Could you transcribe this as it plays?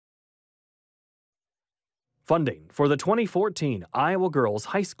Funding for the 2014 Iowa Girls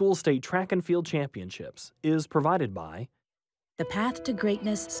High School State Track and Field Championships is provided by The path to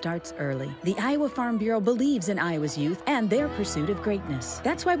greatness starts early. The Iowa Farm Bureau believes in Iowa's youth and their pursuit of greatness.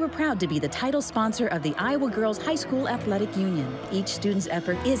 That's why we're proud to be the title sponsor of the Iowa Girls High School Athletic Union. Each student's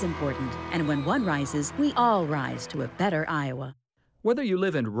effort is important, and when one rises, we all rise to a better Iowa. Whether you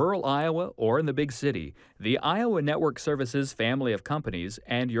live in rural Iowa or in the big city, the Iowa Network Services family of companies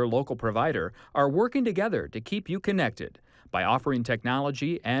and your local provider are working together to keep you connected by offering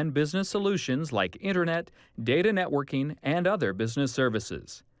technology and business solutions like internet, data networking, and other business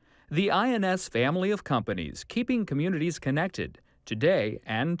services. The INS family of companies keeping communities connected today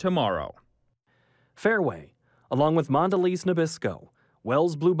and tomorrow. Fairway, along with Mondelez Nabisco,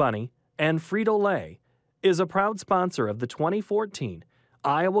 Wells Blue Bunny, and Frito-Lay, is a proud sponsor of the 2014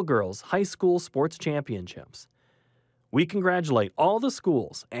 Iowa Girls High School Sports Championships. We congratulate all the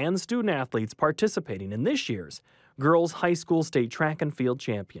schools and student athletes participating in this year's Girls High School State Track and Field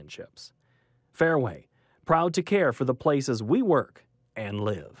Championships. Fairway, proud to care for the places we work and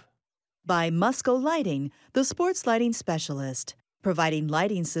live. By Musco Lighting, the sports lighting specialist, providing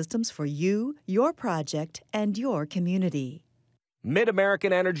lighting systems for you, your project, and your community.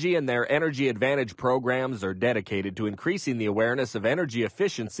 Mid-American Energy and their Energy Advantage programs are dedicated to increasing the awareness of energy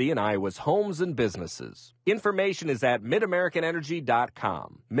efficiency in Iowa's homes and businesses. Information is at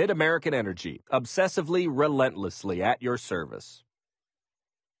midamericanenergy.com. Mid-American Energy, obsessively, relentlessly at your service.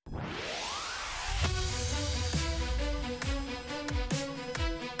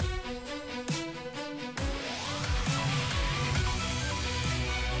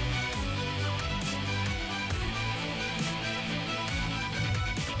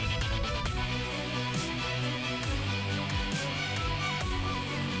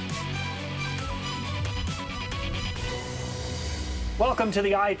 Welcome to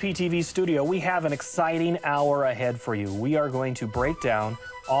the IPTV studio. We have an exciting hour ahead for you. We are going to break down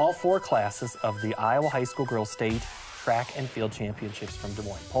all 4 classes of the Iowa High School Girls State Track and Field Championships from Des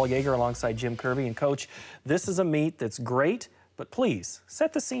Moines. Paul Yeager alongside Jim Kirby. And Coach, this is a meet that's great, but please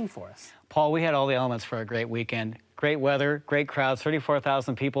set the scene for us. Paul, we had all the elements for a great weekend. Great weather, great crowds,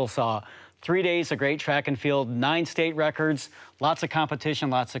 34,000 people saw 3 days of great track and field, 9 state records, lots of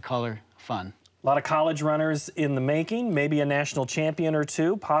competition, lots of color, fun. A lot of college runners in the making, maybe a national champion or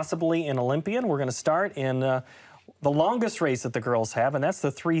two, possibly an Olympian. We're going to start in the longest race that the girls have, and that's the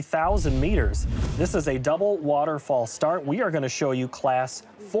 3,000 meters. This is a double waterfall start. We are going to show you Class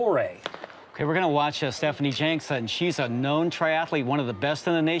 4A. Okay, we're going to watch Stephanie Jenks, and she's a known triathlete, one of the best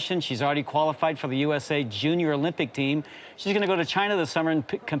in the nation. She's already qualified for the USA Junior Olympic team. She's going to go to China this summer and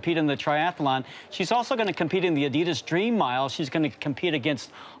compete in the triathlon. She's also going to compete in the Adidas Dream Mile. She's going to compete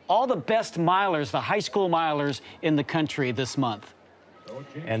against all the best milers, the high school milers in the country this month.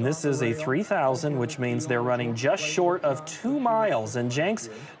 And this is a 3,000, which means they're running just short of 2 miles. And Jenks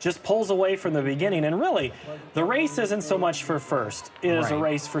just pulls away from the beginning. And really, the race isn't so much for first. It is a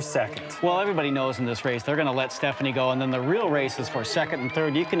race for second. Well, everybody knows in this race, they're going to let Stephanie go. And then the real race is for second and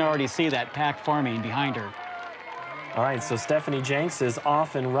third. You can already see that pack forming behind her. All right, so Stephanie Jenks is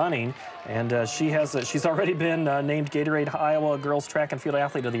off and running, and she's already been named Gatorade Iowa Girls Track and Field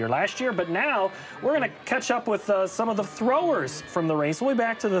Athlete of the Year last year, but now we're going to catch up with some of the throwers from the race. We'll be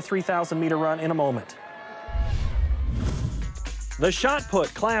back to the 3,000-meter run in a moment. The shot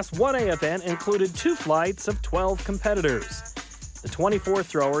put Class 1A event included 2 flights of 12 competitors. The 24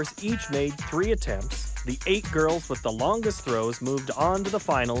 throwers each made 3 attempts. The 8 girls with the longest throws moved on to the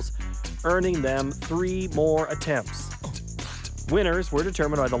finals, earning them 3 more attempts. Winners were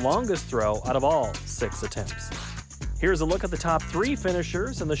determined by the longest throw out of all 6 attempts. Here's a look at the top 3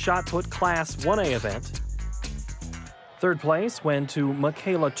 finishers in the shot put Class 1A event. Third place went to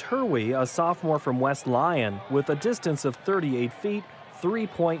Michaela Turwey, a sophomore from West Lyon, with a distance of 38 feet,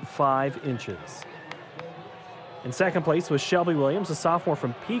 3.5 inches. In second place was Shelby Williams, a sophomore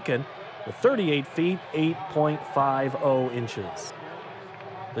from Pekin, with 38 feet, 8.50 inches.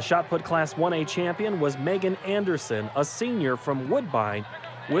 The shot put Class 1A champion was Megan Anderson, a senior from Woodbine,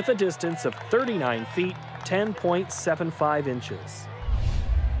 with a distance of 39 feet, 10.75 inches.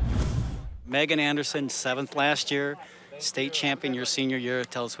 Megan Anderson, 7th last year, state champion your senior year.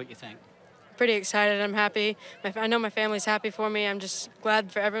 Tell us what you think. Pretty excited. I'm happy. I know my family's happy for me. I'm just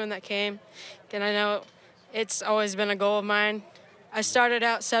glad for everyone that came. And I know it's always been a goal of mine. I started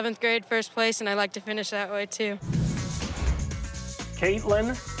out 7th grade, first place, and I like to finish that way too.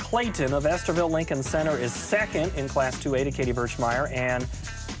 Caitlin Clayton of Esterville Lincoln Center is 2nd in Class 2A to Katie Birchmeyer, and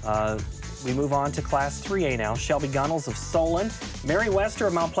we move on to Class 3A now. Shelby Gunnels of Solon, Mary Wester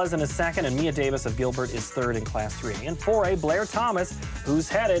of Mount Pleasant is 2nd, and Mia Davis of Gilbert is 3rd in Class 3A. In 4A, Blair Thomas, who's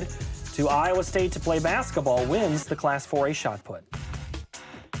headed to Iowa State to play basketball wins the Class 4A shot put.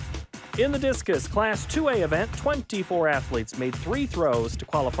 In the discus Class 2A event, 24 athletes made 3 throws to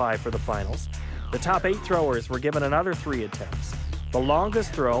qualify for the finals. The top 8 throwers were given another 3 attempts. The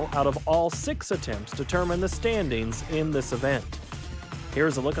longest throw out of all 6 attempts determined the standings in this event.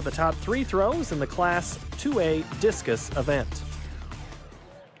 Here's a look at the top 3 throws in the Class 2A discus event.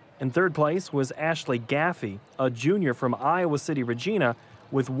 In third place was Ashley Gaffey, a junior from Iowa City, Regina,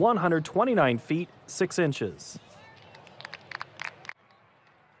 with 129 feet 6 inches.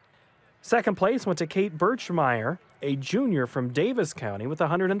 Second place went to Kate Birchmeyer, a junior from Davis County, with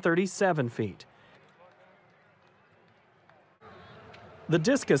 137 feet. The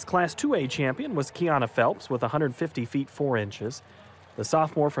discus Class 2A champion was Kiana Phelps with 150 feet 4 inches. The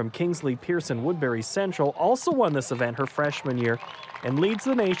sophomore from Kingsley Pearson Woodbury Central also won this event her freshman year and leads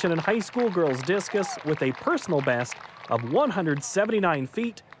the nation in high school girls discus with a personal best of 179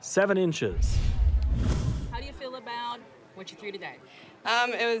 feet 7 inches. How do you feel about what you threw today?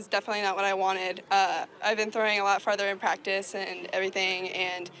 It was definitely not what I wanted. I've been throwing a lot farther in practice and everything,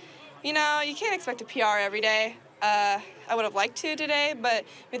 and you know, you can't expect a PR every day. I would have liked to today, but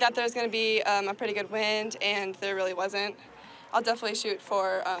we thought there was going to be a pretty good wind, and there really wasn't. I'll definitely shoot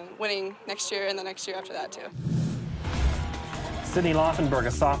for winning next year and the next year after that, too. Sydney Laufenberg,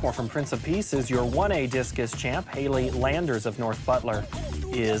 a sophomore from Prince of Peace, is your 1A discus champ. Haley Landers of North Butler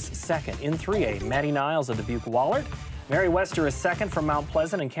is second. In 3A, Maddie Niles of Dubuque-Wahlert. Mary Wester is second from Mount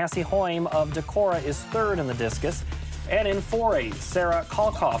Pleasant, and Cassie Hoym of Decorah is third in the discus. And in 4A, Sarah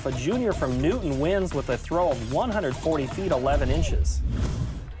Kalkoff, a junior from Newton, wins with a throw of 140 feet 11 inches.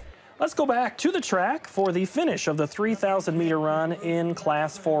 Let's go back to the track for the finish of the 3,000-meter run in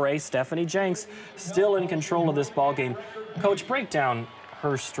Class 4A. Stephanie Jenks still in control of this ball game. Coach, break down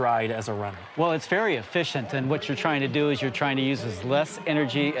her stride as a runner. Well, it's very efficient, and what you're trying to do is you're trying to use as less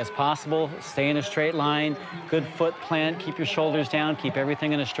energy as possible, stay in a straight line, good foot plant, keep your shoulders down, keep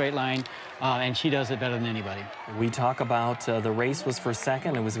everything in a straight line, and she does it better than anybody. We talk about the race was for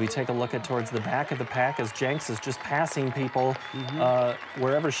second, and as we take a look at towards the back of the pack as Jenks is just passing people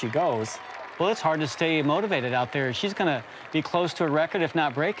wherever she goes. Well, it's hard to stay motivated out there. She's going to be close to a record, if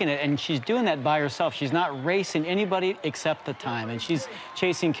not breaking it, and she's doing that by herself. She's not racing anybody except the time, and she's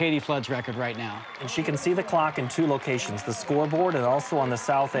chasing Katie Flood's record right now. And she can see the clock in 2 locations, the scoreboard and also on the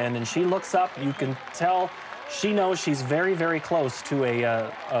south end, and she looks up, you can tell she knows she's very, very close to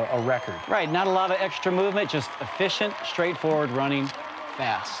a record. Right, not a lot of extra movement, just efficient, straightforward running,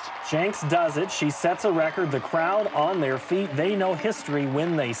 fast. Jenks does it. She sets a record. The crowd on their feet. They know history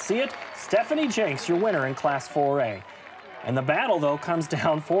when they see it. Stephanie Jenks, your winner in Class 4A. And the battle, though, comes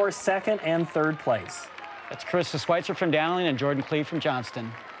down for second and third place. That's Carissa Schweitzer from Dowling and Jordan Cleve from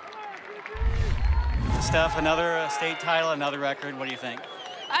Johnston. Steph, another state title, another record. What do you think?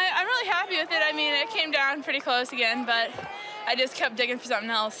 I'm really happy with it. I mean, it came down pretty close again, but I just kept digging for something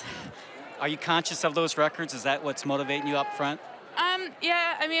else. Are you conscious of those records? Is that what's motivating you up front?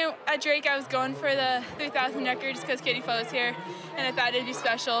 Yeah, I mean, at Drake, I was going for the 3,000 record just because Katie Flo was here, and I thought it'd be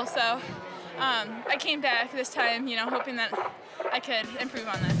special. So I came back this time, you know, hoping that I could improve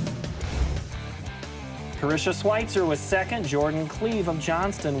on that. Carissa Schweitzer was second. Jordan Cleve of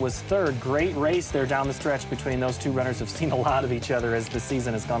Johnston was third. Great race there down the stretch between those two runners who've seen a lot of each other as the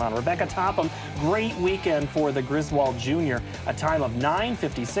season has gone on. Rebecca Topham, great weekend for the Griswold Junior. A time of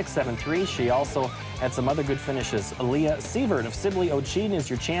 9:56.73. She also had some other good finishes. Aaliyah Sievert of Sibley Ochene is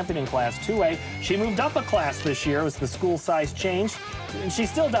your champion in Class 2A. She moved up a class this year as the school size changed, and she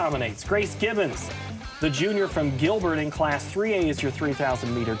still dominates. Grace Gibbons, the junior from Gilbert in Class 3A, is your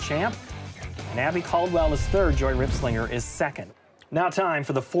 3,000-meter champ. And Abby Caldwell is third. Joy Ripslinger is second. Now time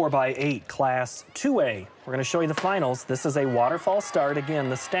for the 4x8 Class 2A. We're going to show you the finals. This is a waterfall start. Again,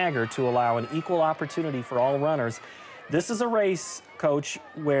 the stagger to allow an equal opportunity for all runners. This is a race, Coach,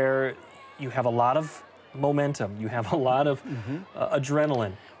 where you have a lot of momentum. You have a lot of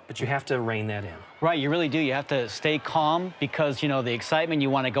adrenaline, but you have to rein that in. Right, you really do. You have to stay calm because, you know, the excitement, you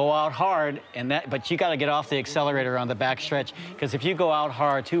want to go out hard, but you got to get off the accelerator on the back stretch, because if you go out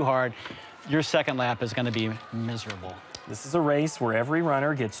hard, too hard, your second lap is going to be miserable. This is a race where every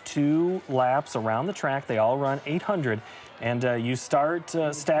runner gets 2 laps around the track. They all run 800, and you start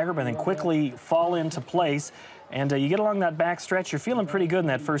stagger, but then quickly fall into place. And you get along that back stretch, you're feeling pretty good in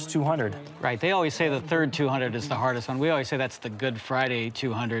that first 200. Right. They always say the third 200 is the hardest one. We always say that's the Good Friday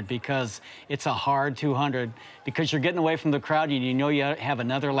 200 because it's a hard 200 because you're getting away from the crowd and you know you have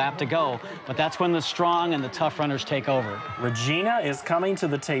another lap to go. But that's when the strong and the tough runners take over. Regina is coming to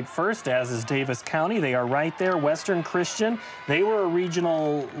the tape first, as is Davis County. They are right there. Western Christian, they were a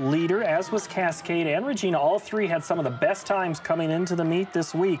regional leader, as was Cascade and Regina. All three had some of the best times coming into the meet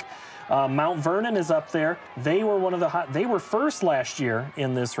this week. Mount Vernon is up there. They were they were first last year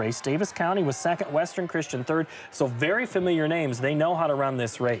in this race. Davis County was second, Western Christian third. So very familiar names. They know how to run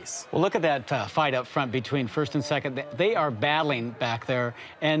this race. Well, look at that fight up front between first and second. They are battling back there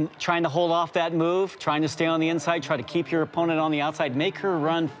and trying to hold off that move, trying to stay on the inside, try to keep your opponent on the outside, make her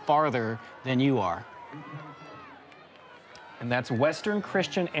run farther than you are. And that's Western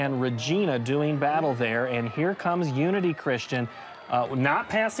Christian and Regina doing battle there. And here comes Unity Christian. Not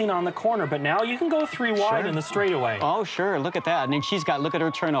passing on the corner, but now you can go 3 wide in the straightaway. Oh, sure. Look at that. And then she's got, look at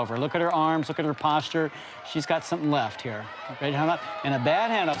her turnover. Look at her arms. Look at her posture. She's got something left here. Right hand up. And a bad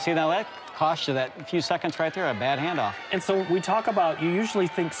handoff. See, now that cost you that few seconds right there, a bad handoff. And so we talk about, you usually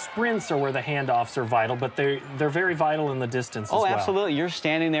think sprints are where the handoffs are vital, but they're very vital in the distance as well. Oh, absolutely. You're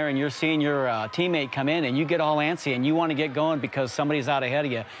standing there and you're seeing your teammate come in and you get all antsy and you want to get going because somebody's out ahead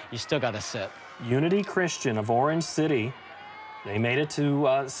of you. You still got to sit. Unity Christian of Orange City. They made it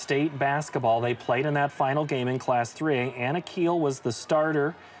to state basketball. They played in that final game in Class 3A. Anna Keel was the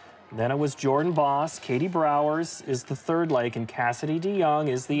starter. Then it was Jordan Boss. Katie Browers is the third leg, and Cassidy DeYoung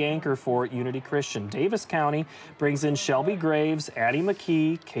is the anchor for Unity Christian. Davis County brings in Shelby Graves, Addie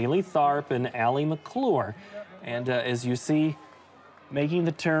McKee, Kaylee Tharp, and Allie McClure. And as you see, making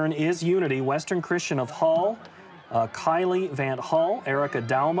the turn is Unity. Western Christian of Hull, Kylie Van Hull, Erica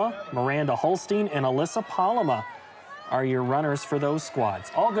Dauma, Miranda Holstein, and Alyssa Palama are your runners for those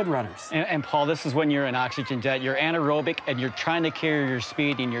squads. All good runners. And Paul, this is when you're in oxygen debt. You're anaerobic, and you're trying to carry your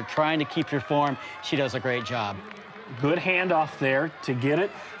speed, and you're trying to keep your form. She does a great job. Good handoff there to get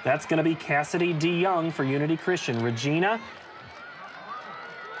it. That's going to be Cassidy DeYoung for Unity Christian. Regina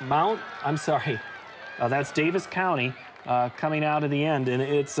that's Davis County coming out of the end, and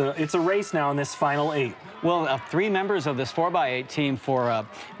it's a race now in this final 8. Well, 3 members of this 4x8 team for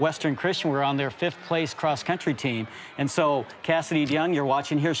Western Christian were on their 5th place cross-country team. And so Cassidy DeYoung, you're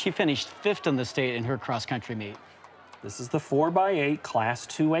watching here, she finished 5th in the state in her cross-country meet. This is the 4x8 Class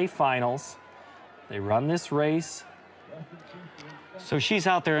 2A finals. They run this race. So she's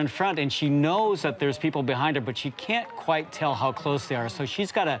out there in front, and she knows that there's people behind her, but she can't quite tell how close they are. So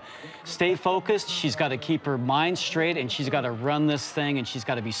she's got to stay focused, she's got to keep her mind straight, and she's got to run this thing, and she's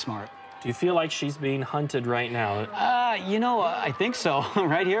got to be smart. Do you feel like she's being hunted right now? You know, I think so.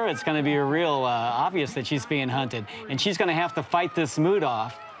 Right here, it's going to be real obvious that she's being hunted, and she's going to have to fight this mood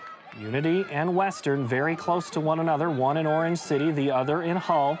off. Unity and Western very close to one another, one in Orange City, the other in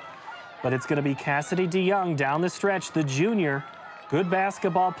Hull. But it's going to be Cassidy DeYoung down the stretch, the junior. Good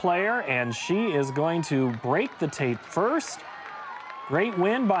basketball player, and she is going to break the tape first. Great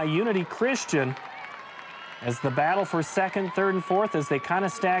win by Unity Christian as the battle for second, third, and fourth as they kind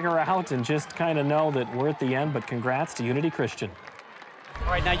of stagger out and just kind of know that we're at the end, but congrats to Unity Christian.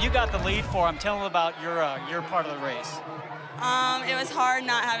 All right, now you got the lead for them. Tell them about your part of the race. It was hard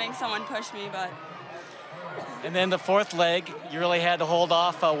not having someone push me, but... And then the 4th leg, you really had to hold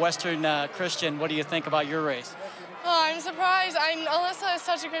off Western Christian. What do you think about your race? Oh, I'm surprised. Alyssa is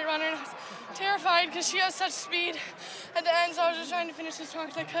such a great runner, and I was terrified because she has such speed at the end, so I was just trying to finish as strong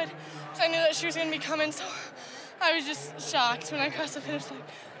as I could because I knew that she was going to be coming, so I was just shocked when I crossed the finish line.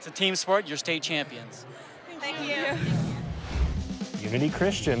 It's a team sport. You're state champions. Thank you. Unity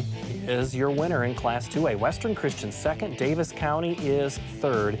Christian is your winner in Class 2A. Western Christian second. Davis County is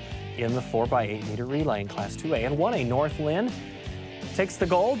third in the 4x8 meter relay in Class 2A. And 1A, North Lynn takes the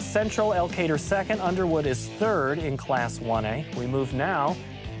gold. Central Elkader second. Underwood is third in Class 1A. We move now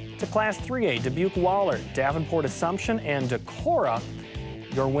to Class 3A. Dubuque Waller, Davenport Assumption, and Decorah,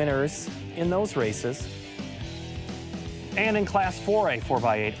 your winners in those races. And in Class 4A,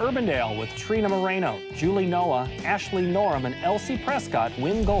 4x8, Urbandale with Trina Moreno, Julie Noah, Ashley Norum, and Elsie Prescott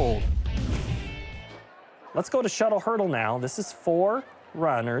win gold. Let's go to shuttle hurdle now. This is 4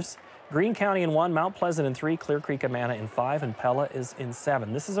 runners. Greene County in 1, Mount Pleasant in 3, Clear Creek Amana in 5, and Pella is in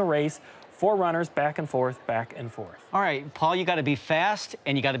 7. This is a race, 4 runners, back and forth, back and forth. All right, Paul, you got to be fast,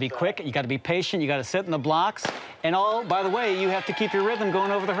 and you got to be quick, you got to be patient, you got to sit in the blocks, and by the way, you have to keep your rhythm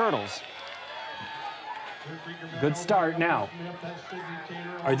going over the hurdles. Good start. Now,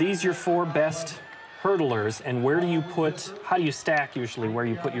 are these your 4 best hurdlers, and how do you stack usually where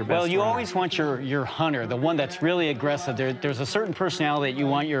you put your best Well, you runner? always want your hunter, the one that's really aggressive. There's a certain personality that you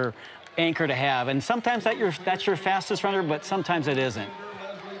want your anchor to have, and sometimes that's your fastest runner, but sometimes it isn't.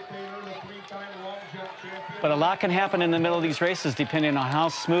 But a lot can happen in the middle of these races depending on how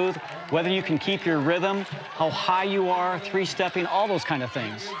smooth, whether you can keep your rhythm, how high you are, 3-stepping, all those kind of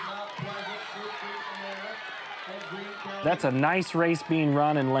things. That's a nice race being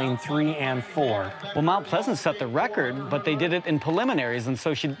run in lane 3 and 4. Well, Mount Pleasant set the record, but they did it in preliminaries, and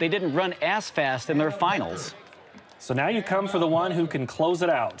so they didn't run as fast in their finals. So now you come for the one who can close it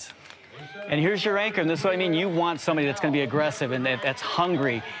out. And here's your anchor, and this is what I mean. You want somebody that's going to be aggressive and that's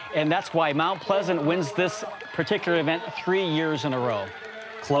hungry. And that's why Mount Pleasant wins this particular event 3 years in a row.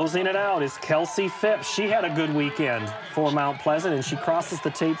 Closing it out is Kelsey Phipps. She had a good weekend for Mount Pleasant, and she crosses the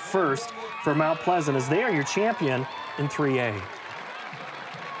tape first for Mount Pleasant as they are your champion in 3A.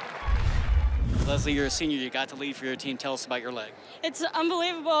 Leslie, you're a senior. You got to lead for your team. Tell us about your leg. It's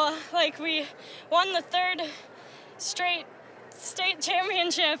unbelievable. Like, we won the 3rd straight state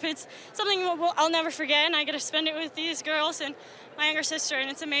championship. It's something I'll never forget, and I get to spend it with these girls and my younger sister, and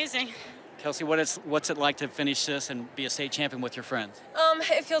it's amazing. Kelsey, what's it like to finish this and be a state champion with your friends?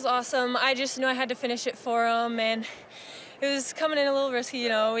 It feels awesome. I just knew I had to finish it for them, and it was coming in a little risky, you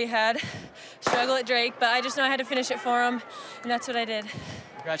know. We had struggle at Drake, but I just know I had to finish it for them, and that's what I did.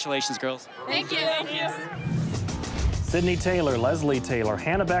 Congratulations, girls. Thank you. Thank you. Sydney Taylor, Leslie Taylor,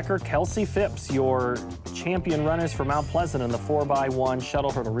 Hannah Becker, Kelsey Phipps, your champion runners for Mount Pleasant in the 4x1 shuttle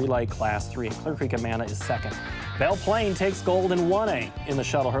hurdle relay class 3. Clear Creek Amana is second. Belle Plaine takes gold in 1A in the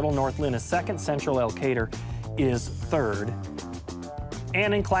shuttle hurdle. North Lynn is second. Central Elkader is third.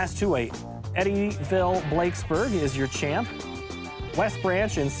 And in class 2A, Eddyville Blakesburg is your champ. West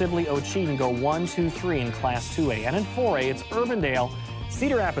Branch and Sibley Ocheyedan go 1, 2, 3 in class 2A. And in 4A, it's Urbandale,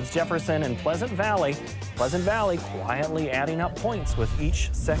 Cedar Rapids, Jefferson, and Pleasant Valley. Pleasant Valley quietly adding up points with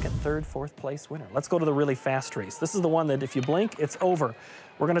each second, third, fourth place winner. Let's go to the really fast race. This is the one that if you blink, it's over.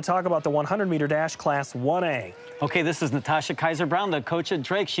 We're going to talk about the 100-meter dash class 1A. Okay, this is Natasha Kaiser-Brown, the coach at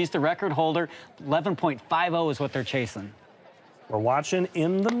Drake. She's the record holder. 11.50 is what they're chasing. We're watching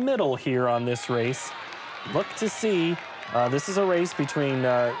in the middle here on this race. Look to see, this is a race between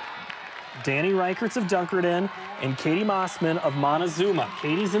Danny Reichertz of Dunkerton and Katie Mossman of Montezuma.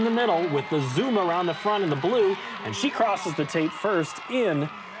 Katie's in the middle with the Zuma around the front in the blue, and she crosses the tape first in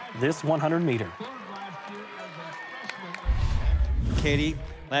this 100-meter. Katie,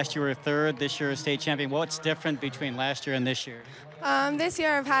 last year you were third, this year a state champion. What's different between last year and this year? This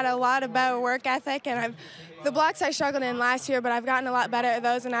year I've had a lot of better work ethic, and the blocks I struggled in last year, but I've gotten a lot better at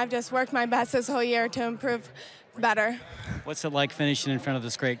those, and I've just worked my best this whole year to improve better. What's it like finishing in front of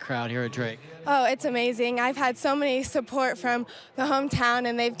this great crowd here at Drake? Oh, it's amazing. I've had so many support from the hometown,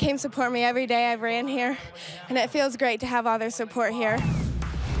 and they came support me every day I've ran here, and it feels great to have all their support here.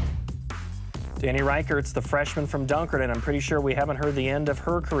 Danny Reichertz, the freshman from Dunkerton. I'm pretty sure we haven't heard the end of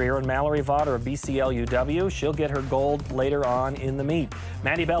her career. And Mallory Vaughter of BCLUW, she'll get her gold later on in the meet.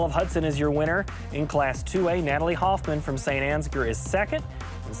 Maddie Bell of Hudson is your winner in Class 2A. Natalie Hoffman from St. Ansgar is second.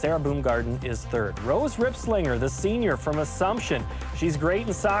 And Sarah Boomgarden is third. Rose Ripslinger, the senior from Assumption. She's great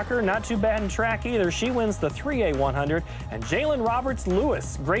in soccer, not too bad in track either. She wins the 3A 100. And Jalen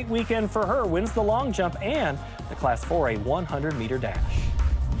Roberts-Lewis, great weekend for her, wins the long jump and the Class 4A 100-meter dash.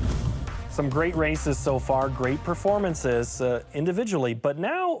 Some great races so far, great performances individually, but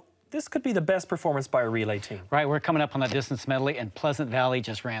now this could be the best performance by a relay team. Right, we're coming up on the distance medley, and Pleasant Valley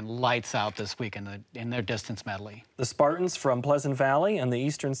just ran lights out this week in their distance medley. The Spartans from Pleasant Valley and the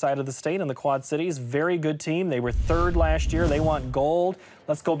eastern side of the state and the Quad Cities, very good team. They were third last year. They want gold.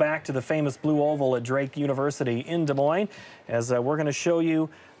 Let's go back to the famous Blue Oval at Drake University in Des Moines as we're going to show you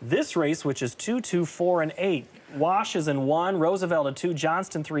this race, which is 2, 2, 4, and 8. Wash is in 1, Roosevelt in 2,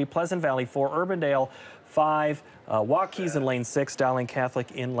 Johnston 3, Pleasant Valley 4, Urbandale 5, Waukees in lane 6, Dowling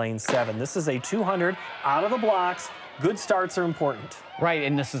Catholic in lane 7. This is a 200 out of the blocks. Good starts are important. Right,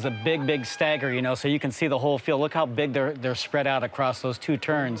 and this is a big, big stagger, you know, so you can see the whole field. Look how big they're spread out across those two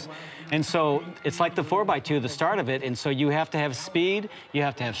turns. And so it's like the 4x2, the start of it, and so you have to have speed, you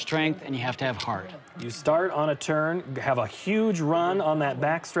have to have strength, and you have to have heart. You start on a turn, have a huge run on that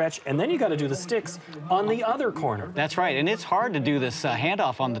back stretch, and then you got to do the sticks on the other corner. That's right, and it's hard to do this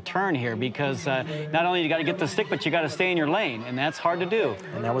handoff on the turn here because not only you got to get the stick, but you got to stay in your lane, and that's hard to do.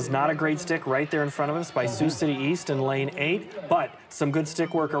 And that was not a great stick right there in front of us by Sioux City East in lane 8, but some good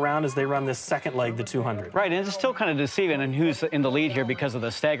stick work around as they run this second leg, the 200. Right, and it's still kind of deceiving and who's in the lead here because of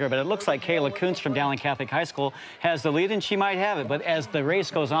the stagger, but it looks like Kayla Kuntz from Dowling Catholic High School has the lead, and she might have it, but as the race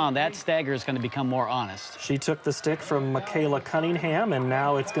goes on, that stagger is going to become more honest. She took the stick from Michaela Cunningham, and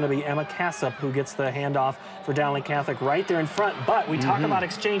now it's going to be Emma Cassup who gets the handoff for Dowling Catholic right there in front, but we talk about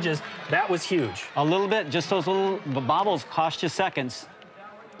exchanges. That was huge. A little bit, just those little bobbles cost you seconds.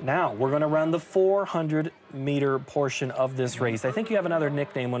 Now, we're going to run the 400-meter portion of this race. I think you have another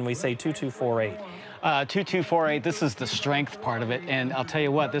nickname when we say 2248. 2248, this is the strength part of it, and I'll tell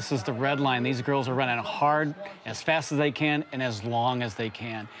you what, this is the red line. These girls are running hard, as fast as they can, and as long as they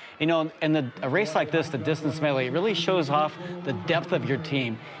can. You know, in a race like this, the distance medley, it really shows off the depth of your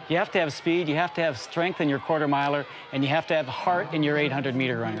team. You have to have speed, you have to have strength in your quarter miler, and you have to have heart in your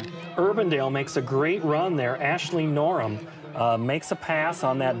 800-meter runner. Urbandale makes a great run there. Ashley Norum makes a pass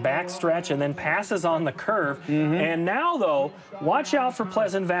on that back stretch and then passes on the curve. And now, though, watch out for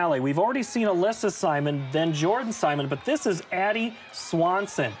Pleasant Valley. We've already seen Alyssa Simon, then Jordan Simon, but this is Addie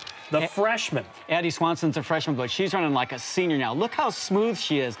Swanson, the freshman. Addie Swanson's a freshman, but she's running like a senior now. Look how smooth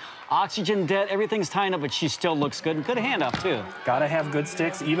she is. Oxygen debt, everything's tying up, but she still looks good. Good handoff, too. Got to have good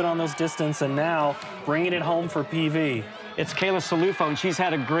sticks, even on those distance, and now bringing it home for PV. It's Kayla Salufo, and she's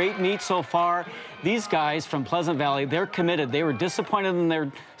had a great meet so far. These guys from Pleasant Valley, they're committed. They were disappointed in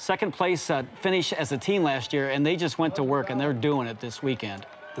their second place finish as a team last year, and they just went to work, and they're doing it this weekend.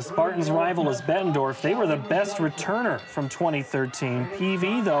 The Spartans' rival is Bettendorf. They were the best returner from 2013.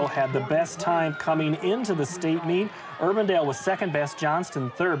 PV, though, had the best time coming into the state meet. Urbandale was second best, Johnston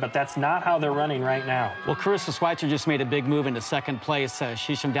third, but that's not how they're running right now. Well, Carissa Schweitzer just made a big move into second place.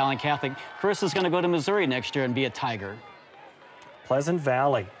 She's from Dowling Catholic. Carissa's going to go to Missouri next year and be a Tiger. Pleasant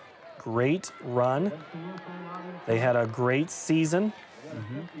Valley, great run. They had a great season.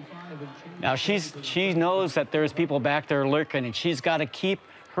 Now, she knows that there's people back there lurking, and she's got to keep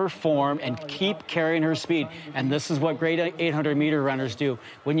her form and keep carrying her speed. And this is what great 800-meter runners do.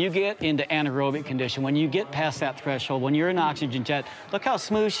 When you get into anaerobic condition, when you get past that threshold, when you're in oxygen jet, look how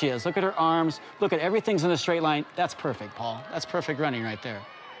smooth she is. Look at her arms. Look at everything's in a straight line. That's perfect, Paul. That's perfect running right there.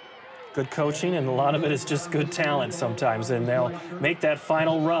 Good coaching, and a lot of it is just good talent sometimes, and they'll make that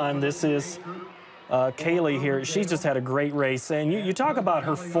final run. This is Kaylee here. She's just had a great race, and you talk about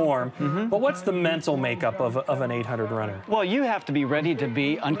her form, but what's the mental makeup of an 800 runner? Well, you have to be ready to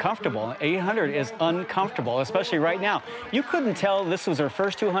be uncomfortable. 800 is uncomfortable, especially right now. You couldn't tell this was her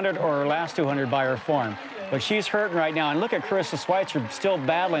first 200 or her last 200 by her form, but she's hurting right now, and look at Carissa Schweitzer still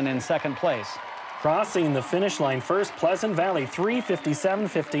battling in second place. Crossing the finish line first, Pleasant Valley,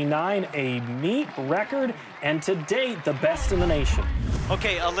 3:57.59, a meet record, and to date, the best in the nation.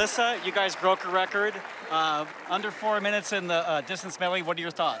 Okay, Alyssa, you guys broke a record. Under 4 minutes in the distance medley. What are your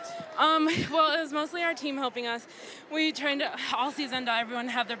thoughts? Well, it was mostly our team helping us. We trained all season to everyone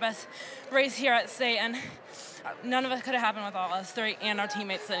have their best race here at state, and none of it could have happened without us three and our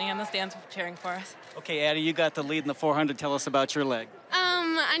teammates sitting in the stands cheering for us. Okay, Addie, you got the lead in the 400. Tell us about your leg.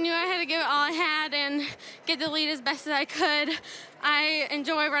 I knew I had to give it all I had and get the lead as best as I could. I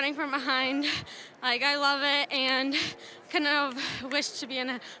enjoy running from behind. Like, I love it, and couldn't have wished to be in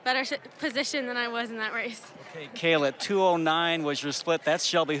a better position than I was in that race. Okay, Kayla, 2:09 was your split. That's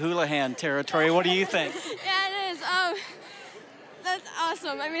Shelby Houlihan territory. What do you think? Yeah, it is. That's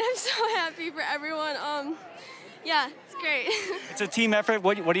awesome. I mean, I'm so happy for everyone. Yeah, it's great. It's a team effort.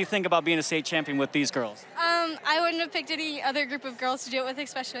 What do you think about being a state champion with these girls? I wouldn't have picked any other group of girls to do it with,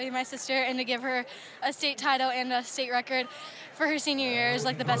 especially my sister, and to give her a state title and a state record for her senior year is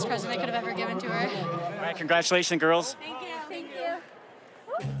like the best present I could have ever given to her. All right, congratulations, girls. Thank you. Thank you.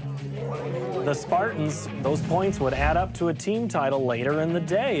 The Spartans, those points would add up to a team title later in the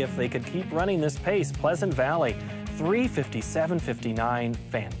day if they could keep running this pace. Pleasant Valley, 3:57.59,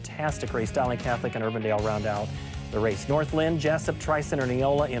 fantastic race. Dowling Catholic and Urbandale round out the race. North Lynn, Jessup, Tri-Center,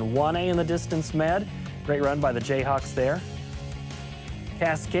 Neola in 1A in the distance med. Great run by the Jayhawks there.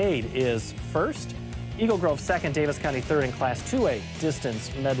 Cascade is first. Eagle Grove second, Davis County third in Class 2A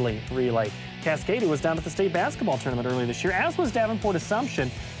distance medley relay. Cascade, who was down at the state basketball tournament earlier this year, as was Davenport Assumption.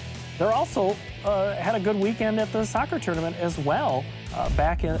 They're also had a good weekend at the soccer tournament as well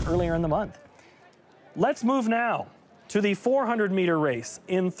earlier in the month. Let's move now to the 400-meter race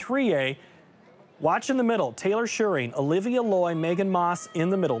in 3A. Watch in the middle, Taylor Schuring, Olivia Loy, Megan Moss in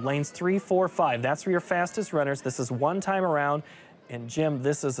the middle, lanes 3, 4, 5. That's for your fastest runners. This is one time around. And Jim,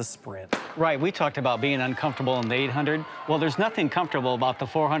 this is a sprint. Right, we talked about being uncomfortable in the 800. Well, there's nothing comfortable about the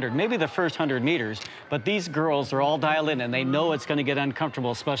 400, maybe the first 100 meters, but these girls are all dialed in and they know it's going to get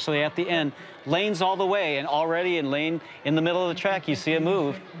uncomfortable, especially at the end. Lanes all the way, and already in lane in the middle of the track, you see a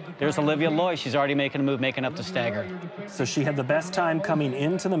move. There's Olivia Loy. She's already making a move, making up the stagger. So she had the best time coming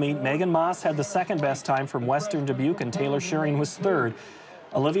into the meet. Megan Moss had the second best time from Western Dubuque, and Taylor Schuring was third.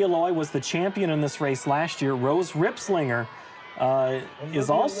 Olivia Loy was the champion in this race last year. Rose Ripslinger is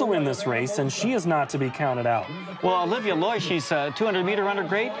also in this race, and she is not to be counted out. Well, Olivia Loy, she's a 200-meter runner,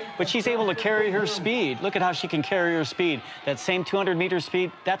 great, but she's able to carry her speed. Look at how she can carry her speed. That same 200-meter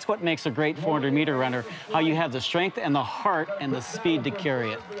speed, that's what makes a great 400-meter runner, how you have the strength and the heart and the speed to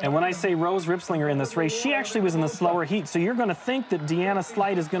carry it. And when I say Rose Ripslinger in this race, she actually was in the slower heat, so you're going to think that Deanna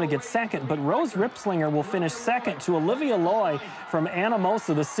Slight is going to get second, but Rose Ripslinger will finish second to Olivia Loy from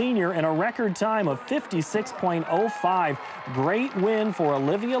Anamosa, the senior, in a record time of 56.05. Great win for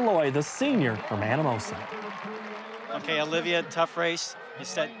Olivia Loy, the senior from Anamosa. Okay, Olivia, tough race. You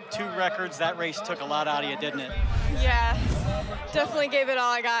set 2 records. That race took a lot out of you, didn't it? Yeah, definitely gave it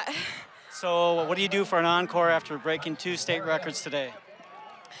all I got. So what do you do for an encore after breaking 2 state records today?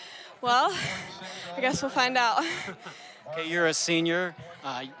 Well, I guess we'll find out. Okay, you're a senior,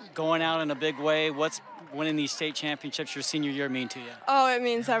 going out in a big way. What's winning these state championships your senior year mean to you? Oh, it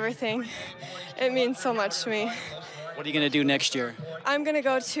means everything. It means so much to me. What are you going to do next year? I'm going to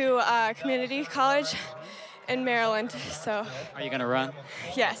go to community college in Maryland, so. Are you going to run?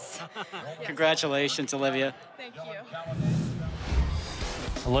 Yes. Congratulations, Olivia. Thank you.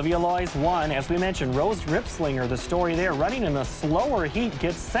 Olivia Loy's won. As we mentioned, Rose Ripslinger, the story there, running in a slower heat,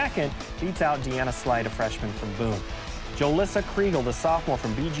 gets second, beats out Deanna Slide, a freshman from Boone. Jolissa Kriegel, the sophomore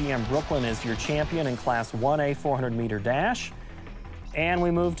from BGM Brooklyn, is your champion in Class 1A 400-meter dash. And we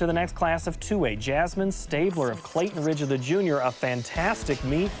move to the next class of 2A. Jasmine Stabler of Clayton Ridge of the Junior, a fantastic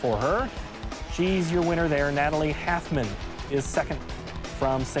meet for her. She's your winner there. Natalie Halfman is second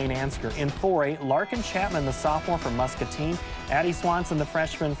from St. Ansgar. In 4A, Larkin Chapman, the sophomore from Muscatine. Addie Swanson, the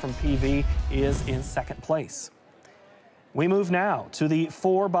freshman from PV, is in second place. We move now to the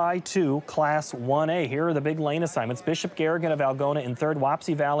 4x2 Class 1A. Here are the big lane assignments. Bishop Garrigan of Algona in third,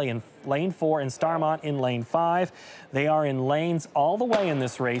 Wapsie Valley in lane 4, and Starmont in lane 5. They are in lanes all the way in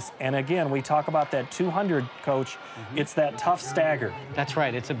this race. And again, we talk about that 200, Coach. It's that tough stagger. That's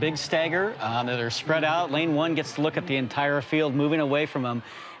right. It's a big stagger. They're spread out. Lane 1 gets to look at the entire field, moving away from them.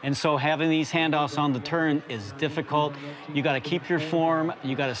 And so having these handoffs on the turn is difficult. You got to keep your form,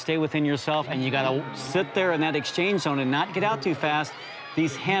 you got to stay within yourself, and you got to sit there in that exchange zone and not get out too fast.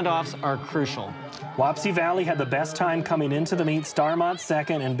 These handoffs are crucial. Wapsie Valley had the best time coming into the meet. Starmont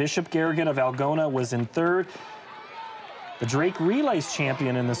second, and Bishop Garrigan of Algona was in third. The Drake Relays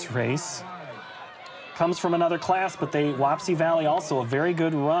champion in this race comes from another class, but Wapsie Valley also a very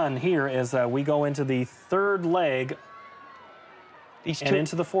good run here as we go into the third leg and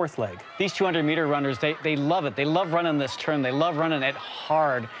into the fourth leg. These 200-meter runners, they love it. They love running this turn. They love running it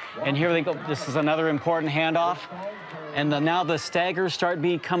hard. And here they go. This is another important handoff. And now the staggers start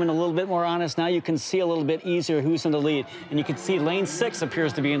becoming a little bit more honest. Now you can see a little bit easier who's in the lead. And you can see lane 6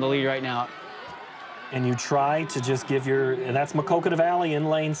 appears to be in the lead right now. And you try to just give that's Maquoketa Valley in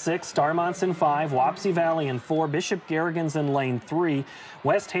lane 6, Starmont's in 5, Wapsie Valley in 4, Bishop Garrigan's in lane 3,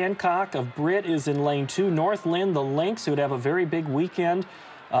 West Hancock of Britt is in lane 2, North Lynn, the Lynx, who would have a very big weekend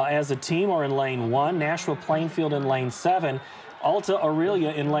as a team, are in lane 1, Nashua Plainfield in lane 7, Alta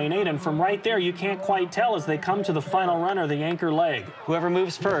Aurelia in lane 8, and from right there you can't quite tell as they come to the final runner, the anchor leg. Whoever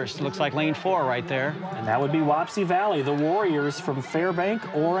moves first, looks like lane 4 right there. And that would be Wapsie Valley, the Warriors from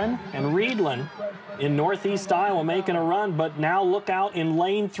Fairbank, Orrin, and Reedland in northeast Iowa making a run, but now look out in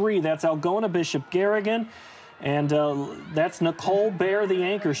lane 3. That's Algona Bishop Garrigan, and that's Nicole Bear, the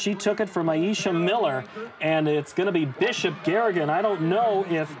anchor. She took it from Aisha Miller, and it's going to be Bishop Garrigan. I don't know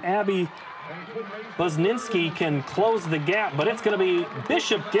if Abby Buzninski can close the gap, but it's going to be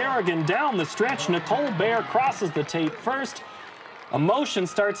Bishop Garrigan down the stretch. Nicole Bear crosses the tape first. Emotion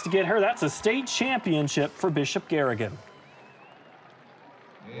starts to get her. That's a state championship for Bishop Garrigan.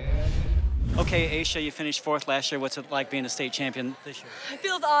 Okay, Aisha, you finished 4th last year. What's it like being a state champion this year? It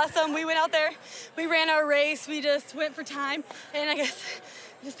feels awesome. We went out there, we ran our race, we just went for time, and I guess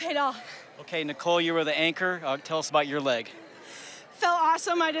it just paid off. Okay, Nicole, you were the anchor. Tell us about your leg. Felt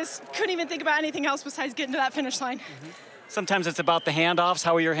awesome. I just couldn't even think about anything else besides getting to that finish line. Sometimes it's about the handoffs.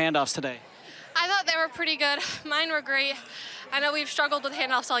 How were your handoffs today? I thought they were pretty good. Mine were great. I know we've struggled with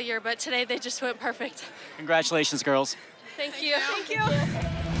handoffs all year, but today they just went perfect. Congratulations, girls. Thank you. Thank you.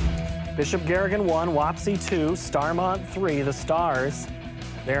 Bishop Garrigan 1, Wapsie 2, Starmont 3, the Stars.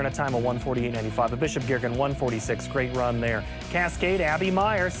 They're in a time of 148.95, but Bishop Garrigan 146, great run there. Cascade, Abby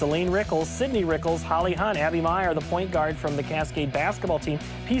Meyer, Celine Rickles, Sydney Rickles, Holly Hunt. Abby Meyer, the point guard from the Cascade basketball team.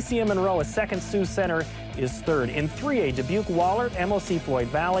 PCM Monroe is second, Sioux Center is third. In 3A, Dubuque Wallert, MOC Floyd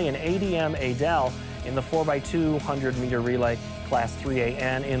Valley, and ADM Adel in the 4x200-meter relay, Class 3A.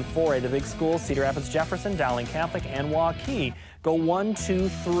 And in 4A, the big schools, Cedar Rapids Jefferson, Dowling Catholic, and Waukee go 1, 2,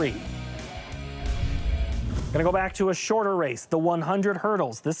 3. Going to go back to a shorter race, the 100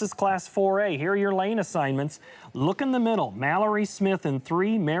 hurdles. This is Class 4A. Here are your lane assignments. Look in the middle. Mallory Smith in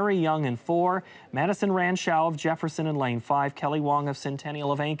 3, Mary Young in 4, Madison Ranshaw of Jefferson in lane 5, Kelly Wong of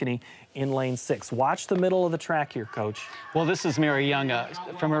Centennial of Ankeny in lane 6. Watch the middle of the track here, Coach. Well, this is Mary Young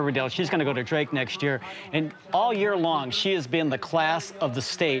from Riverdale. She's going to go to Drake next year. And all year long, she has been the class of the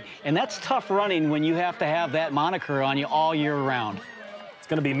state. And that's tough running when you have to have that moniker on you all year round.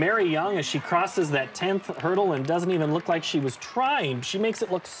 Going to be Mary Young as she crosses that 10th hurdle and doesn't even look like she was trying. She makes it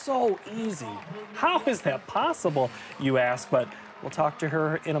look so easy. How is that possible, you ask? But we'll talk to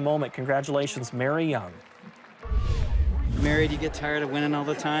her in a moment. Congratulations, Mary Young. Mary, do you get tired of winning all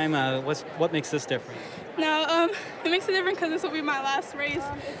the time? What makes this different? No, it makes a difference because this will be my last race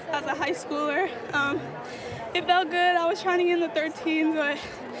as a high schooler. It felt good. I was trying to get in the 13s, but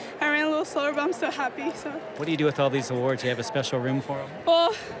I ran a little slower, but I'm still happy. So. What do you do with all these awards? Do you have a special room for them?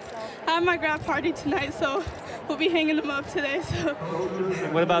 Well, I have my grad party tonight, so we'll be hanging them up today. So.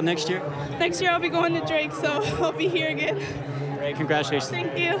 What about next year? Next year I'll be going to Drake, so I'll be here again. Great, congratulations.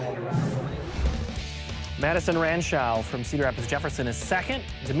 Thank you. Madison Ranchow from Cedar Rapids Jefferson is second.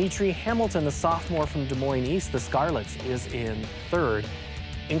 Dimitri Hamilton, the sophomore from Des Moines East, the Scarlets, is in third.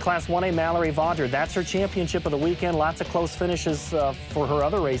 In Class 1A, Mallory Vaudre, that's her championship of the weekend. Lots of close finishes for her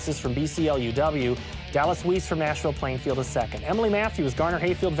other races from BCLUW. Dallas Weiss from Nashville Plainfield is second. Emily Matthews, Garner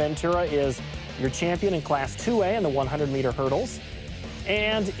Hayfield Ventura, is your champion in Class 2A in the 100-meter hurdles.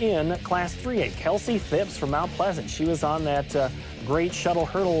 And in Class 3A, Kelsey Phipps from Mount Pleasant. She was on that great shuttle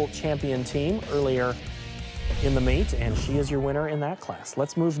hurdle champion team earlier in the meet, and she is your winner in that class.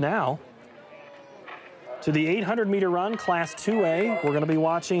 Let's move now to the 800-meter run, Class 2A. We're going to be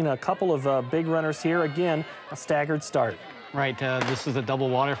watching a couple of big runners here. Again, a staggered start. Right, this is a double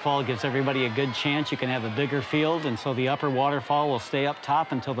waterfall. It gives everybody a good chance. You can have a bigger field, and so the upper waterfall will stay up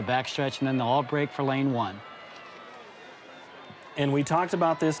top until the backstretch, and then they'll all break for lane 1. And we talked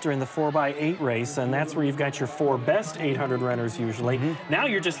about this during the 4x8 race, and that's where you've got your 4 best 800 runners usually. Now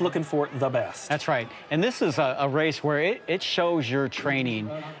you're just looking for the best. That's right. And this is a race where it shows your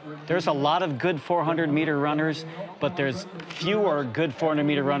training. There's a lot of good 400-meter runners, but there's fewer good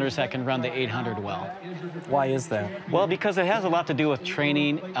 400-meter runners that can run the 800 well. Why is that? Well, because it has a lot to do with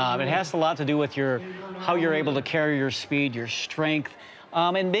training. It has a lot to do with how you're able to carry your speed, your strength.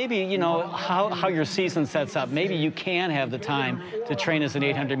 And maybe, you know, how your season sets up. Maybe you can have the time to train as an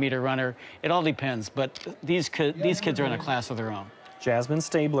 800-meter runner. It all depends, but these kids are in a class of their own. Jasmine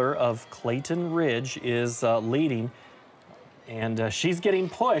Stabler of Clayton Ridge is leading, and she's getting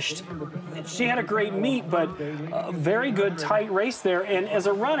pushed. She had a great meet, but a very good tight race there. And as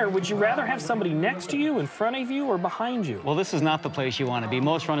a runner, would you rather have somebody next to you, in front of you, or behind you? Well, this is not the place you want to be.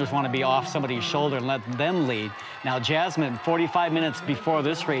 Most runners want to be off somebody's shoulder and let them lead. Now, Jasmine, 45 minutes before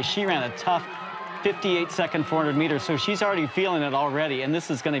this race, she ran a tough 58-second 400 meters, so she's already feeling it already, and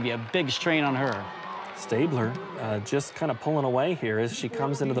this is going to be a big strain on her. Stabler just kind of pulling away here as she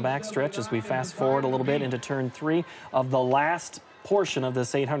comes into the backstretch as we fast forward a little bit into turn 3 of the last portion of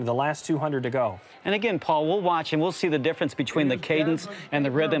this 800, the last 200 to go. And again, Paul, we'll watch and we'll see the difference between the cadence and the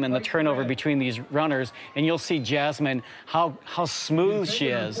rhythm and the turnover between these runners, and you'll see Jasmine, how smooth she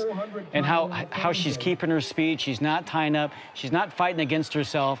is and how she's keeping her speed. She's not tying up. She's not fighting against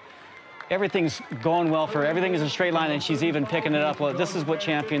herself. Everything's going well for her. Everything is a straight line, and she's even picking it up. Well, this is what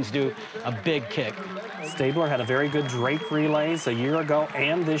champions do, a big kick. Stabler had a very good Drake relays a year ago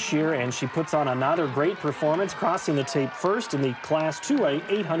and this year, and she puts on another great performance, crossing the tape first in the Class 2A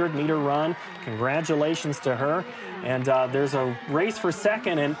 800-meter run. Congratulations to her. And there's a race for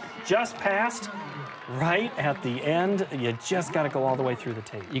second, and just passed right at the end. You just got to go all the way through the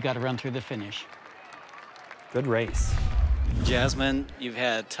tape. You got to run through the finish. Good race. Jasmine, you've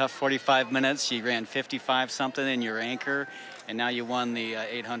had a tough 45 minutes. You ran 55-something in your anchor, and now you won the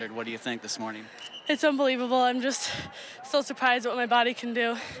 800. What do you think this morning? It's unbelievable. I'm just so surprised what my body can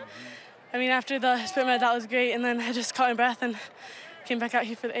do. I mean, after the sprint med, that was great, and then I just caught my breath and came back out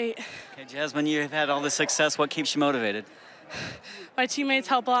here for the 8. Okay, Jasmine, you've had all this success. What keeps you motivated? My teammates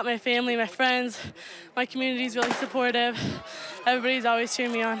help a lot, my family, my friends. My community is really supportive. Everybody's always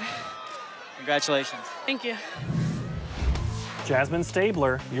cheering me on. Congratulations. Thank you. Jasmine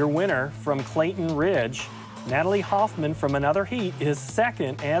Stabler, your winner from Clayton Ridge. Natalie Hoffman from another heat is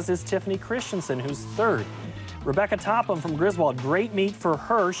second, as is Tiffany Christensen, who's third. Rebecca Topham from Griswold, great meet for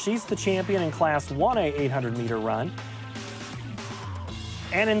her. She's the champion in Class 1A 800-meter run.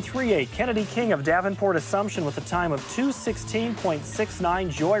 And in 3A, Kennedy King of Davenport Assumption with a time of 2:16.69.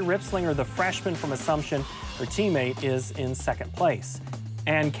 Joy Ripslinger, the freshman from Assumption, her teammate, is in second place.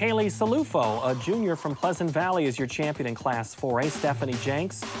 And Kaylee Salufo, a junior from Pleasant Valley, is your champion in Class 4A. Stephanie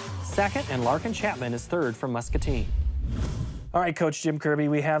Jenks, second, and Larkin Chapman is third from Muscatine. All right, Coach Jim Kirby,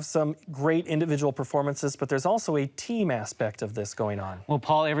 we have some great individual performances, but there's also a team aspect of this going on. Well,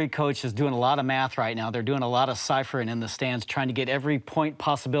 Paul, every coach is doing a lot of math right now. They're doing a lot of ciphering in the stands, trying to get every point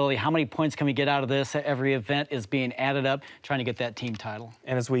possibility. How many points can we get out of this? Every event is being added up, trying to get that team title.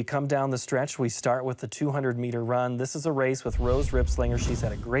 And as we come down the stretch, we start with the 200-meter run. This is a race with Rose Ripslinger. She's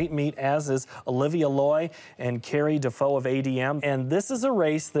had a great meet, as is Olivia Loy and Carrie Defoe of ADM. And this is a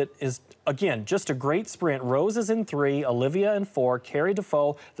race that is, again, just a great sprint. Rose is in 3, Olivia in 4, Carrie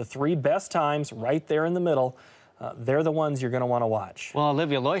Defoe, the 3 best times right there in the middle. They're the ones you're going to want to watch. Well,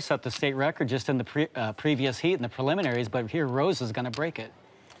 Olivia Loy set the state record just in the previous heat in the preliminaries, but here Rose is going to break it.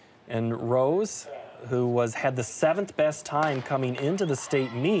 And Rose, who had the 7th best time coming into the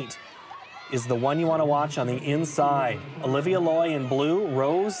state meet, is the one you want to watch on the inside. Olivia Loy in blue,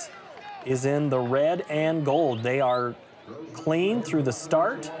 Rose is in the red and gold. They are clean through the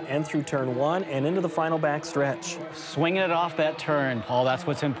start and through turn 1 and into the final back stretch. Swinging it off that turn, Paul, that's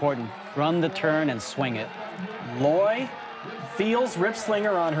what's important. Run the turn and swing it. Loy feels Rip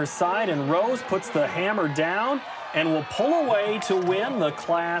Slinger on her side, and Rose puts the hammer down and will pull away to win the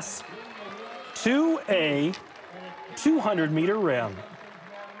Class 2A 200-meter rim.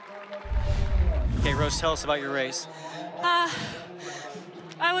 Okay, Rose, tell us about your race.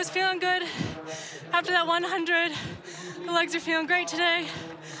 I was feeling good after that 100. The legs are feeling great today.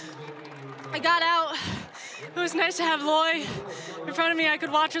 I got out. It was nice to have Loy in front of me. I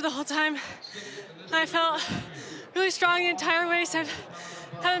could watch her the whole time. I felt really strong the entire race. I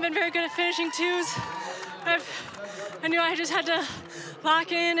haven't been very good at finishing 2s. I knew I just had to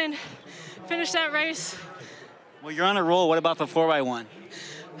lock in and finish that race. Well, you're on a roll. What about the 4x1?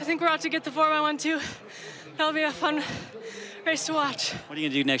 I think we're out to get the 4x1 too. That'll be a fun race to watch. What are you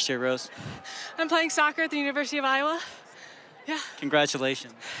going to do next year, Rose? I'm playing soccer at the University of Iowa. Yeah.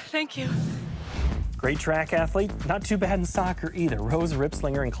 Congratulations. Thank you. Great track athlete, not too bad in soccer either. Rose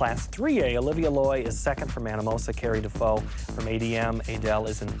Ripslinger in Class 3A. Olivia Loy is second from Anamosa. Carrie Defoe from ADM. Adele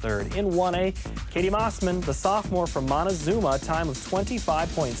is in third. In 1A, Katie Mossman, the sophomore from Montezuma, time of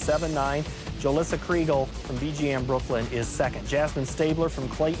 25.79. Jolissa Kriegel from BGM Brooklyn is second. Jasmine Stabler from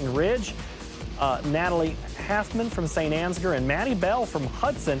Clayton Ridge. Natalie Halfman from St. Ansgar and Maddie Bell from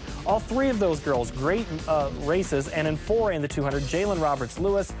Hudson. All 3 of those girls, great races. And in 4A in the 200, Jalen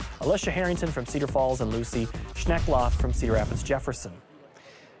Roberts-Lewis, Alicia Harrington from Cedar Falls, and Lucy Schneckloff from Cedar Rapids-Jefferson.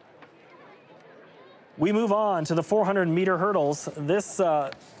 We move on to the 400-meter hurdles. This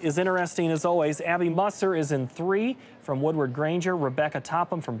is interesting as always. Abby Musser is in 3 from Woodward Granger. Rebecca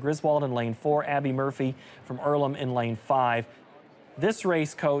Topham from Griswold in lane 4. Abby Murphy from Earlham in lane 5. This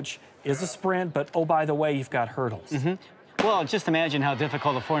race, Coach, is a sprint, but oh, by the way, you've got hurdles. Well, just imagine how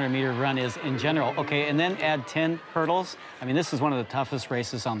difficult a 400-meter run is in general. Okay, and then add 10 hurdles. I mean, this is one of the toughest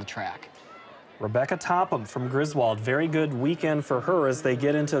races on the track. Rebecca Topham from Griswold, very good weekend for her as they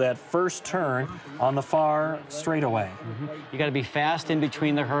get into that first turn on the far straightaway. You got to be fast in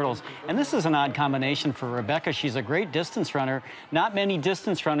between the hurdles. And this is an odd combination for Rebecca. She's a great distance runner. Not many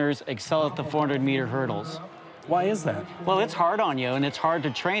distance runners excel at the 400-meter hurdles. Why is that? Well, it's hard on you, and it's hard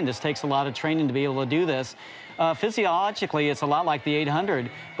to train. This takes a lot of training to be able to do this. Physiologically, it's a lot like the 800,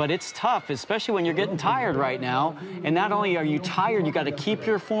 but it's tough, especially when you're getting tired right now. And not only are you tired, you got to keep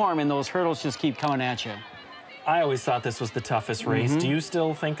your form, and those hurdles just keep coming at you. I always thought this was the toughest race. Do you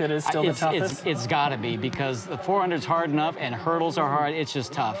still think that it's still the toughest? It's got to be, because the 400's hard enough and hurdles are hard. It's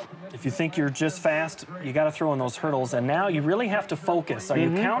just tough. If you think you're just fast, you got to throw in those hurdles, and now you really have to focus. Are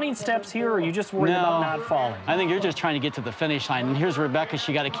you counting steps here, or are you just worried about not falling? I think you're just trying to get to the finish line. And here's Rebecca.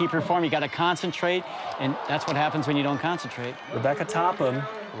 She got to keep her form. You got to concentrate, and that's what happens when you don't concentrate. Rebecca Topham,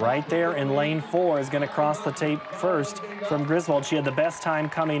 right there in lane 4, is going to cross the tape first from Griswold. She had the best time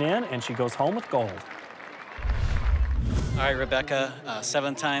coming in, and she goes home with gold. All right, Rebecca,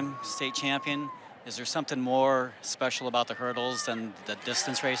 7-time state champion. Is there something more special about the hurdles than the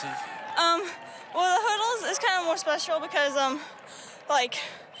distance races? Well, the hurdles is kind of more special because, like,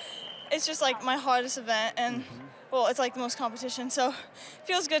 it's just like my hardest event, and well, it's like the most competition, so it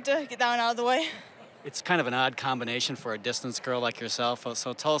feels good to get that one out of the way. It's kind of an odd combination for a distance girl like yourself.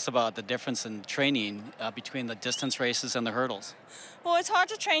 So tell us about the difference in training between the distance races and the hurdles. Well, it's hard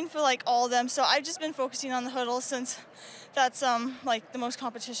to train for like all of them, so I've just been focusing on the hurdles since that's like the most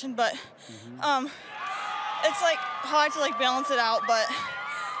competition. But it's like hard to like balance it out, but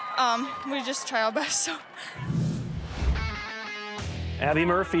we just try our best. So. Abby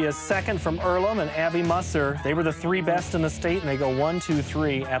Murphy is second from Earlham, and Abby Musser. They were the 3 best in the state, and they go 1, 2,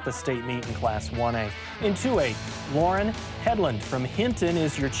 3 at the state meet in Class 1A. In 2A, Lauren Headland from Hinton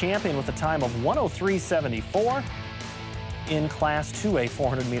is your champion with a time of 1:03.74 in Class 2A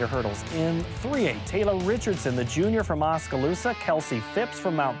 400-meter hurdles. In 3A, Taylor Richardson, the junior from Oskaloosa. Kelsey Phipps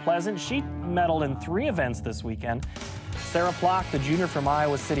from Mount Pleasant. She medaled in 3 events this weekend. Sarah Plock, the junior from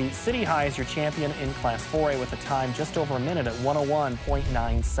Iowa City. City High is your champion in Class 4A with a time just over a minute at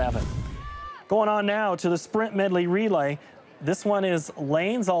 1:01.97. Going on now to the sprint medley relay. This one is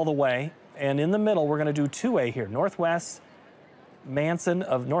lanes all the way, and in the middle we're going to do 2A here. Northwest Manson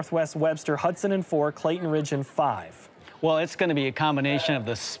of Northwest Webster, Hudson in 4, Clayton Ridge in 5. Well, it's going to be a combination of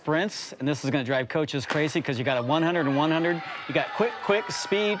the sprints, and this is going to drive coaches crazy because you got a 100 and 100. You got quick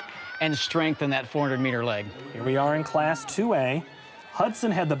speed and strength in that 400-meter leg. Here we are in Class 2A.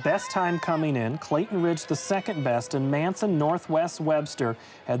 Hudson had the best time coming in, Clayton Ridge the second best, and Manson Northwest Webster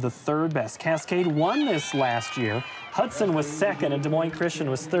had the third best. Cascade won this last year. Hudson was second and Des Moines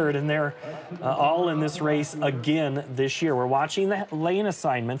Christian was third, and they're all in this race again this year. We're watching the lane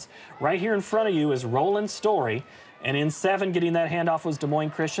assignments. Right here in front of you is Roland Story. And in 7, getting that handoff was Des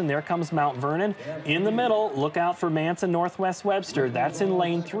Moines Christian. There comes Mount Vernon. In the middle, look out for Manson Northwest Webster. That's in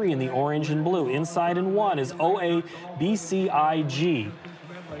lane 3 in the orange and blue. Inside in 1 is OABCIG.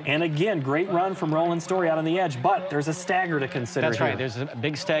 And again, great run from Roland Story out on the edge, but there's a stagger to consider. That's right. There's a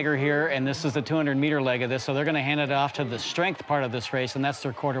big stagger here, and this is the 200-meter leg of this, so they're going to hand it off to the strength part of this race, and that's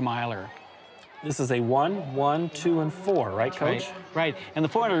their quarter-miler. This is a 1, 1, 2, and 4, right, Coach? Right. And the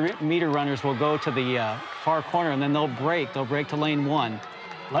 400-meter runners will go to the far corner, and then they'll break. They'll break to lane 1.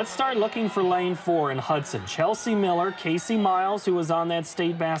 Let's start looking for lane 4 in Hudson. Chelsea Miller, Casey Miles, who was on that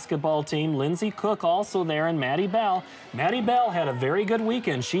state basketball team, Lindsay Cook also there, and Maddie Bell. Maddie Bell had a very good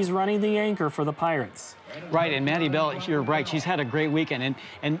weekend. She's running the anchor for the Pirates. Right, and Maddie Bell, you're right, she's had a great weekend.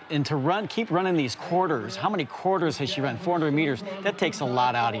 And to keep running these quarters, how many quarters has she run? 400 meters, that takes a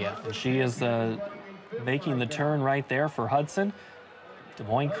lot out of you. She is making the turn right there for Hudson. Des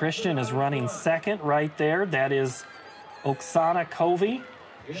Moines Christian is running second right there. That is Oksana Covey.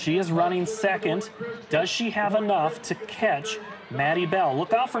 She is running second. Does she have enough to catch Maddie Bell?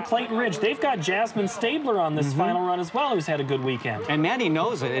 Look out for Clayton Ridge. They've got Jasmine Stabler on this final run as well, who's had a good weekend. And Maddie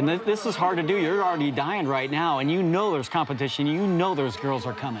knows it, and this is hard to do. You're already dying right now, and you know there's competition. You know those girls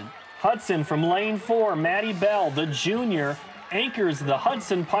are coming. Hudson from lane 4, Maddie Bell, the junior, anchors the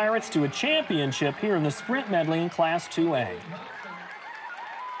Hudson Pirates to a championship here in the sprint medley in Class 2A.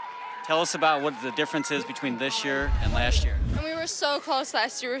 Tell us about what the difference is between this year and last year. And we were so close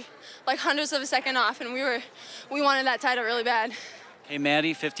last year, like hundredths of a second off, and we wanted that title really bad. Hey,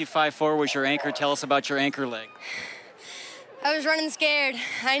 Maddie, 55.4 was your anchor. Tell us about your anchor leg. I was running scared.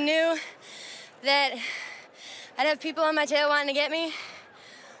 I knew that I'd have people on my tail wanting to get me,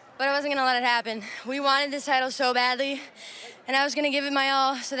 but I wasn't going to let it happen. We wanted this title so badly, and I was going to give it my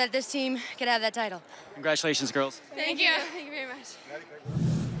all so that this team could have that title. Congratulations, girls. Thank you. Thank you very much.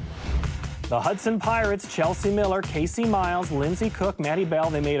 The Hudson Pirates, Chelsea Miller, Casey Miles, Lindsay Cook, Maddie Bell,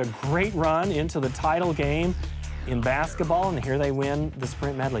 they made a great run into the title game in basketball, and here they win the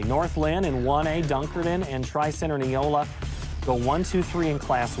sprint medley. North Lynn in 1A, Dunkerton and Tri-Center Neola go 1, 2, 3 in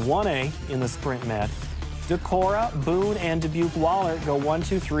Class 1A in the sprint med. Decorah, Boone, and Dubuque-Waller go 1,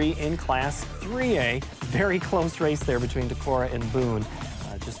 2, 3 in Class 3A. Very close race there between Decorah and Boone,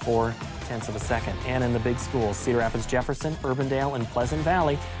 just 0.4 of a second. And in the big schools, Cedar Rapids, Jefferson, Urbandale, and Pleasant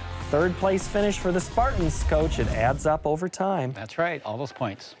Valley. Third place finish for the Spartans, Coach. It adds up over time. That's right, all those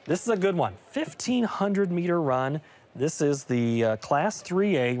points. This is a good one. 1,500-meter run. This is the Class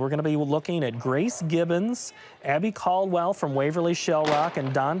 3A. We're going to be looking at Grace Gibbons, Abby Caldwell from Waverly Shell Rock,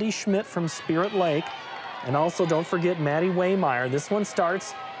 and Dondi Schmidt from Spirit Lake. And also, don't forget Maddie Waymeyer. This one is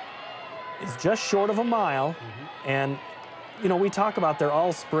just short of a mile. And, you know, we talk about they're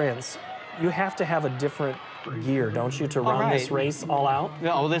all sprints. You have to have a different gear, don't you, to run this race all out?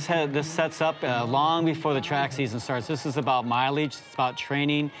 Oh, this sets up long before the track season starts. This is about mileage, it's about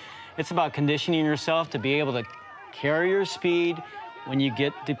training, it's about conditioning yourself to be able to carry your speed when you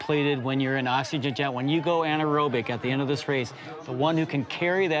get depleted, when you're in oxygen jet, when you go anaerobic at the end of this race. The one who can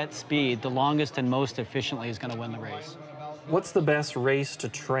carry that speed the longest and most efficiently is going to win the race. What's the best race to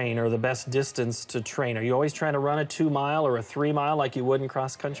train, or the best distance to train? Are you always trying to run a 2-mile or a 3-mile like you would in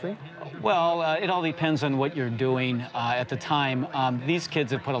cross country? Well, it all depends on what you're doing at the time. These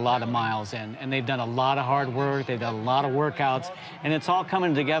kids have put a lot of miles in, and they've done a lot of hard work. They've done a lot of workouts, and it's all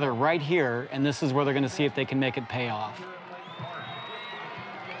coming together right here, and this is where they're going to see if they can make it pay off.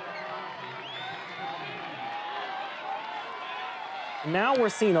 Now we're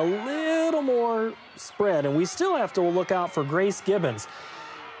seeing a little more spread, and we still have to look out for Grace Gibbons.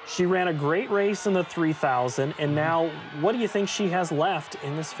 She ran a great race in the 3,000, and now what do you think she has left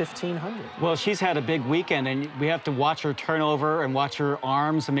in this 1,500? Well, she's had a big weekend, and we have to watch her turnover and watch her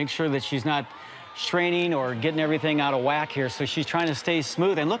arms and make sure that she's not straining or getting everything out of whack here. So she's trying to stay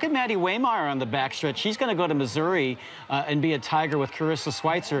smooth. And look at Maddie Waymeyer on the backstretch. She's going to go to Missouri and be a Tiger with Carissa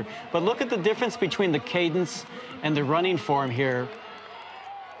Schweitzer. But look at the difference between the cadence and the running form here.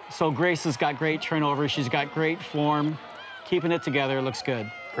 So Grace has got great turnover. She's got great form. Keeping it together, looks good.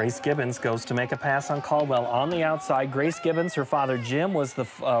 Grace Gibbons goes to make a pass on Caldwell on the outside. Grace Gibbons, her father Jim, was the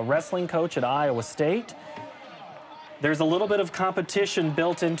wrestling coach at Iowa State. There's a little bit of competition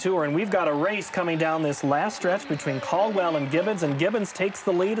built into her, and we've got a race coming down this last stretch between Caldwell and Gibbons takes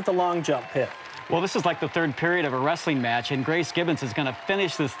the lead at the long jump pit. Well, this is like the third period of a wrestling match, and Grace Gibbons is going to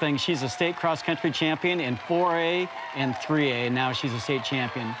finish this thing. She's a state cross-country champion in 4A and 3A, and now she's a state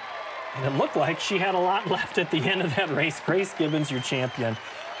champion. And it looked like she had a lot left at the end of that race. Grace Gibbons, your champion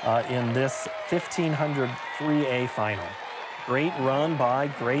in this 1500 3A final. Great run by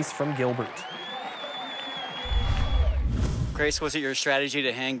Grace from Gilbert. Grace, was it your strategy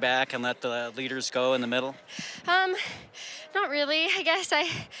to hang back and let the leaders go in the middle? Not really. I guess I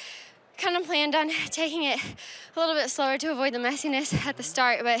kind of planned on taking it a little bit slower to avoid the messiness at the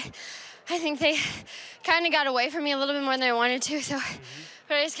start, but I think they kind of got away from me a little bit more than I wanted to, so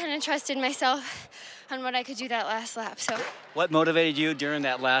but I just kind of trusted myself on what I could do that last lap. So what motivated you during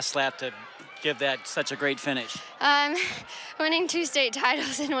that last lap to give that such a great finish? Winning 2 state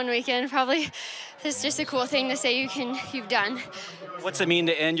titles in 1 weekend, probably is just a cool thing to say you've done. What's it mean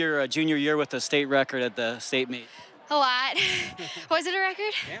to end your junior year with a state record at the state meet? A lot. Was it a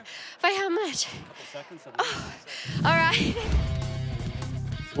record? Yeah. By how much? A couple seconds. Oh, all right.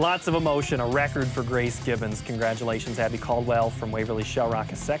 Lots of emotion, a record for Grace Gibbons. Congratulations, Abby Caldwell from Waverly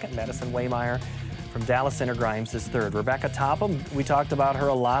Shellrock is second, Madison Waymire from Dallas Center Grimes is third. Rebecca Topham, we talked about her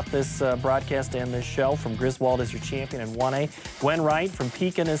a lot this broadcast and this show. From Griswold is your champion in 1A. Gwen Wright from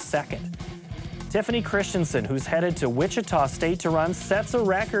Pekin is second. Tiffany Christensen, who's headed to Wichita State to run, sets a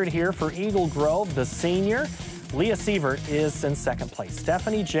record here for Eagle Grove, the senior. Leah Sievert is in second place.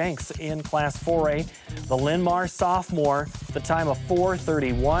 Stephanie Jenks in Class 4A, the Linn-Mar sophomore, the time of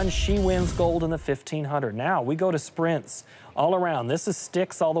 4:31. She wins gold in the 1500. Now we go to sprints all around. This is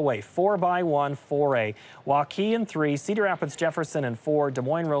sticks all the way. 4x1, 4A. Waukee in 3, Cedar Rapids Jefferson in 4, Des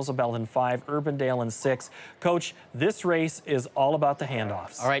Moines Roosevelt in 5, Urbandale in 6. Coach, this race is all about the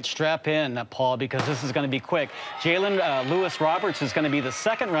handoffs. All right, strap in, Paul, because this is going to be quick. Jalen Lewis Roberts is going to be the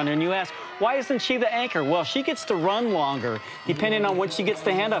second runner, and you ask, why isn't she the anchor? Well, she gets to run longer, depending on when she gets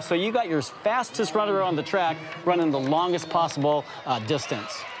the handoff. So you got your fastest runner on the track running the longest possible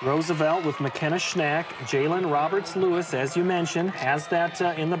distance. Roosevelt with McKenna Schnack. Jalen Roberts Lewis, as you mentioned, has that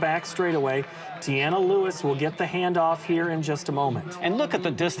in the back straightaway. Tiana Lewis will get the handoff here in just a moment. And look at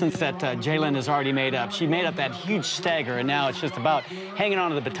the distance that Jalen has already made up. She made up that huge stagger, and now it's just about hanging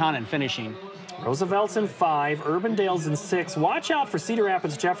onto the baton and finishing. Roosevelt's in 5, Urbandale's in 6. Watch out for Cedar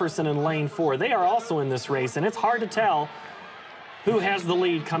Rapids Jefferson in lane 4. They are also in this race, and it's hard to tell who has the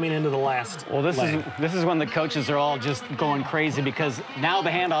lead coming into the last leg. This is when the coaches are all just going crazy, because now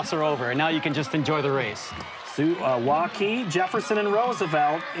the handoffs are over, and now you can just enjoy the race. Waukee, Jefferson, and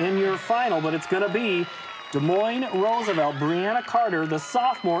Roosevelt in your final, but it's going to be Des Moines Roosevelt. Brianna Carter, the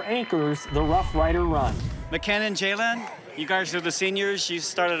sophomore, anchors the Rough Rider run. McKenna and Jalen, you guys are the seniors. You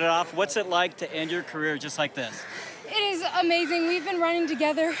started it off. What's it like to end your career just like this? It is amazing. We've been running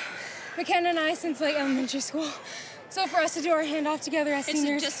together, McKenna and I, since like elementary school. So for us to do our handoff together as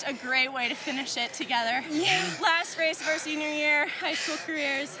seniors. It's just a great way to finish it together. Yeah. Last race of our senior year, high school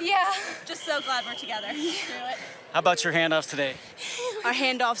careers. Yeah. Just so glad we're together through it. How about your handoffs today? Our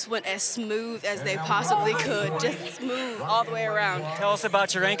handoffs went as smooth as they possibly could. Just smooth all the way around. Tell us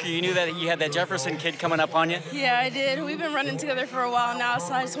about your anchor. You knew that you had that Jefferson kid coming up on you? Yeah, I did. We've been running together for a while now,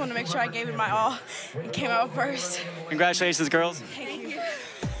 so I just wanted to make sure I gave it my all and came out first. Congratulations, girls. Thank you.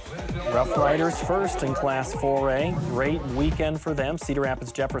 Rough Riders first in Class 4A. Great weekend for them. Cedar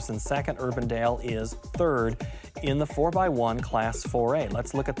Rapids Jefferson second. Urbandale is third in the 4x1 Class 4A.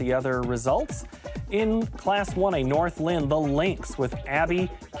 Let's look at the other results. In Class 1A, North Lynn, the Lynx with Abby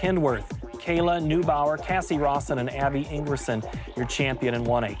Kendworth, Kayla Neubauer, Cassie Rawson, and Abby Ingerson, your champion in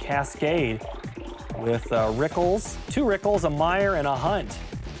 1A. Cascade with Rickles, 2 Rickles, a Meyer, and a Hunt.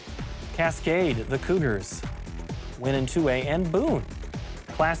 Cascade, the Cougars, win in 2A. And Boone,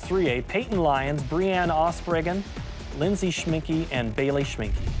 Class 3A, Peyton Lyons, Breanne Ospregan, Lindsay Schminke, and Bailey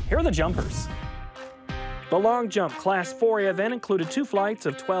Schminke. Here are the jumpers. The long jump Class 4A event included 2 flights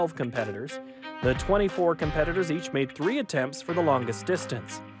of 12 competitors. The 24 competitors each made 3 attempts for the longest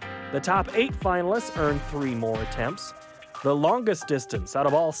distance. The top 8 finalists earned 3 more attempts. The longest distance out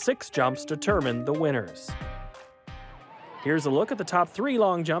of all 6 jumps determined the winners. Here's a look at the top 3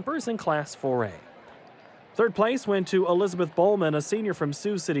 long jumpers in Class 4A. Third place went to Elizabeth Bowman, a senior from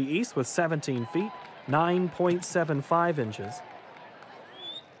Sioux City East with 17 feet, 9.75 inches.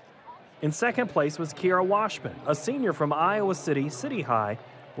 In second place was Kiara Washman, a senior from Iowa City City High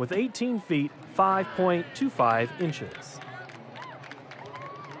with 18 feet, 5.25 inches.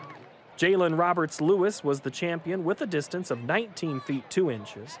 Jalen Roberts Lewis was the champion with a distance of 19 feet, 2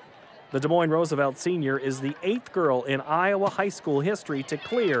 inches. The Des Moines Roosevelt senior is the 8th girl in Iowa high school history to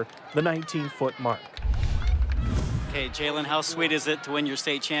clear the 19-foot mark. Okay, Jalen, how sweet is it to win your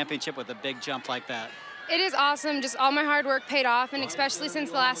state championship with a big jump like that? It is awesome. Just all my hard work paid off, and especially since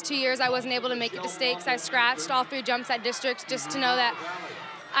the last 2 years I wasn't able to make it to state because I scratched all 3 jumps at districts, just to know that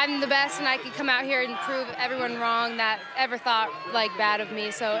I'm the best and I could come out here and prove everyone wrong that ever thought like bad of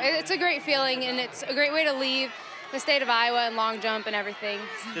me. So it's a great feeling, and it's a great way to leave the state of Iowa and long jump and everything.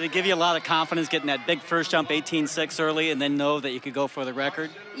 Did it give you a lot of confidence getting that big first jump 18.6 early and then know that you could go for the record?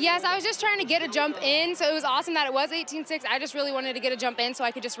 Yes, I was just trying to get a jump in, so it was awesome that it was 18.6. I just really wanted to get a jump in so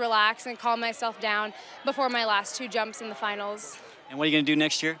I could just relax and calm myself down before my last 2 jumps in the finals. And what are you going to do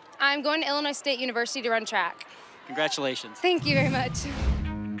next year? I'm going to Illinois State University to run track. Congratulations. Thank you very much.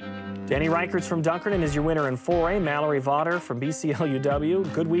 Danny Reichertz from Dunkerton is your winner in 4A. Mallory Vaughter from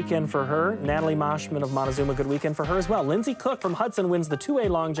BCLUW, good weekend for her. Natalie Moshman of Montezuma, good weekend for her as well. Lindsay Cook from Hudson wins the 2A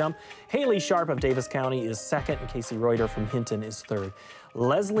long jump. Haley Sharp of Davis County is second, and Casey Reuter from Hinton is third.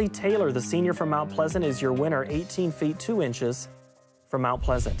 Leslie Taylor, the senior from Mount Pleasant, is your winner, 18 feet 2 inches from Mount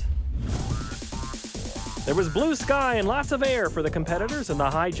Pleasant. There was blue sky and lots of air for the competitors in the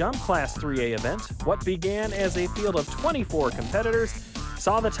high jump Class 3A event. What began as a field of 24 competitors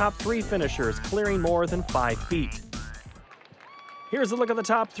saw the top 3 finishers clearing more than 5 feet. Here's a look at the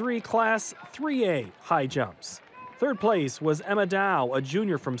top 3 Class 3A high jumps. Third place was Emma Dow, a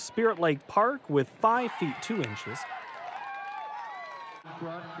junior from Spirit Lake Park with 5 feet 2 inches.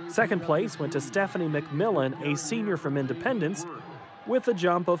 Second place went to Stephanie McMillan, a senior from Independence, with a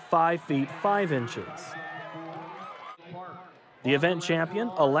jump of 5 feet 5 inches. The event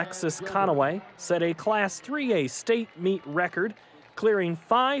champion, Alexis Conaway, set a Class 3A state meet record, clearing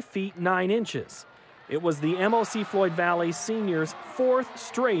 5 feet 9 inches. It was the MOC Floyd Valley seniors' 4th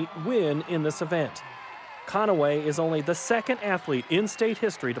straight win in this event. Conaway is only the 2nd athlete in state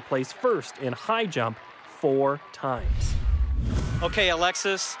history to place first in high jump 4 times. Okay,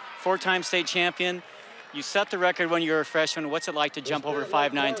 Alexis, 4-time state champion. You set the record when you were a freshman. What's it like to jump over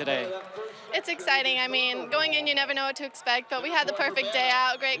 5'9" today? It's exciting. I mean, going in, you never know what to expect, but we had the perfect day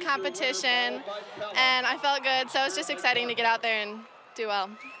out, great competition, and I felt good, so it's just exciting to get out there and do well.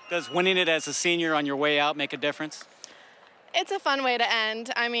 Does winning it as a senior on your way out make a difference? It's a fun way to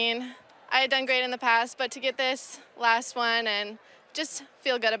end. I mean, I had done great in the past, but to get this last one and just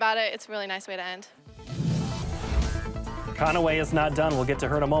feel good about it, it's a really nice way to end. Conaway is not done. We'll get to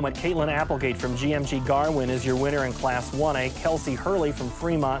her in a moment. Caitlin Applegate from GMG Garwin is your winner in Class 1A. Kelsey Hurley from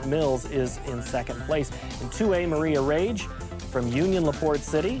Fremont Mills is in second place. In 2A, Maria Rage from Union LaPorte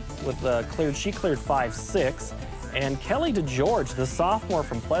City with she cleared 5'6". And Kelly DeGeorge, the sophomore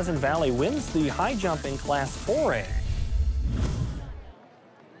from Pleasant Valley, wins the high jump in Class 4A.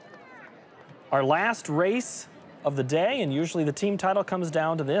 Our last race of the day, and usually the team title comes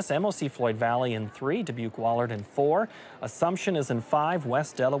down to this. MOC Floyd Valley in 3, Dubuque Wahlert in 4, Assumption is in 5,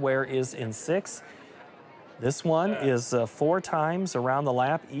 West Delaware is in 6. This one is 4 times around the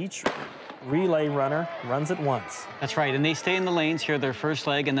lap. Each relay runner runs it once. That's right, and they stay in the lanes here, their first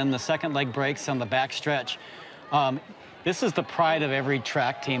leg, and then the second leg breaks on the back stretch. This is the pride of every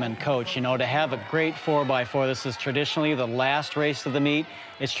track team and coach, you know, to have a great 4x4. This is traditionally the last race of the meet.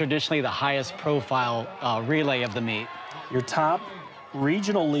 It's traditionally the highest profile relay of the meet. Your top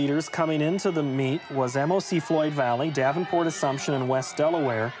regional leaders coming into the meet was MOC Floyd Valley, Davenport Assumption, and West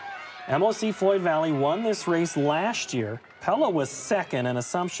Delaware. MOC Floyd Valley won this race last year. Pella was second and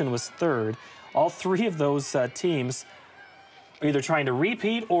Assumption was third. All 3 of those teams are either trying to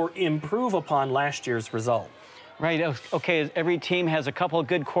repeat or improve upon last year's result. Right, okay, every team has a couple of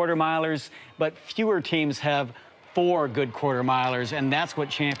good quarter-milers, but fewer teams have 4 good quarter-milers, and that's what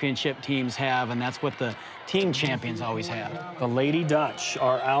championship teams have, and that's what the team champions always have. The Lady Dutch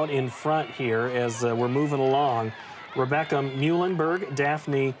are out in front here as we're moving along. Rebecca Muhlenberg,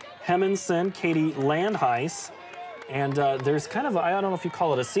 Daphne Hemmenson, Katie Landheis, and there's kind of, I don't know if you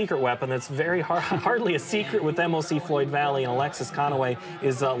call it a secret weapon, that's very hardly a secret with MOC Floyd Valley, and Alexis Conaway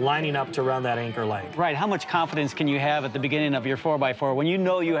is lining up to run that anchor leg. Right, how much confidence can you have at the beginning of your 4x4 when you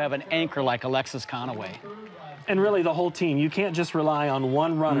know you have an anchor like Alexis Conaway? And really the whole team. You can't just rely on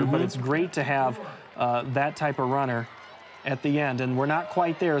one runner, but it's great to have that type of runner at the end. And we're not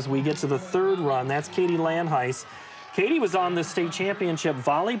quite there as we get to the 3rd run. That's Katie Landheis. Katie was on the state championship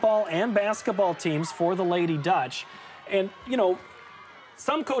volleyball and basketball teams for the Lady Dutch. And, you know,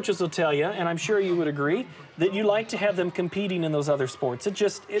 some coaches will tell you, and I'm sure you would agree, that you like to have them competing in those other sports.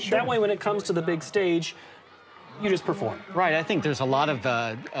 That way when it comes to the big stage, you just perform. Right, I think there's a lot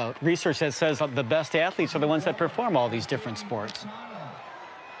of research that says the best athletes are the ones that perform all these different sports.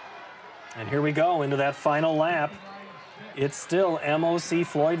 And here we go into that final lap. It's still MOC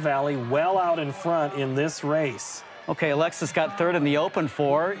Floyd Valley well out in front in this race. Okay, Alexis got 3rd in the open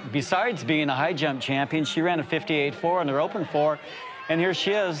 4. Besides being a high jump champion, she ran a 58.4 in their open 4. And here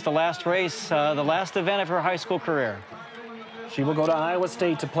she is, the last race, the last event of her high school career. She will go to Iowa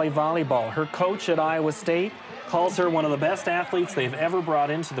State to play volleyball. Her coach at Iowa State calls her one of the best athletes they've ever brought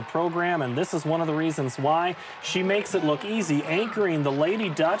into the program, and this is one of the reasons why. She makes it look easy, anchoring the Lady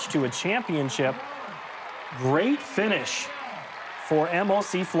Dutch to a championship. Great finish for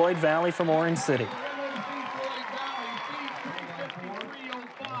MOC Floyd Valley from Orange City.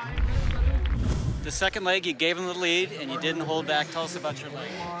 The second leg, you gave them the lead, and you didn't hold back. Tell us about your leg.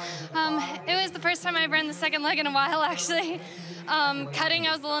 It was the first time I've ran the second leg in a while, actually. Cutting,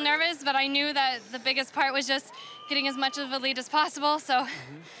 I was a little nervous, but I knew that the biggest part was just getting as much of a lead as possible, so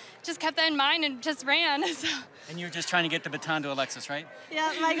just kept that in mind and just ran. So. And you're just trying to get the baton to Alexis, right?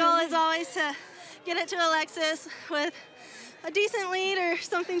 Yeah, my goal is always to get it to Alexis with a decent lead or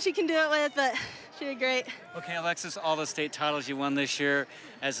something she can do it with, but she did great. Okay, Alexis, all the state titles you won this year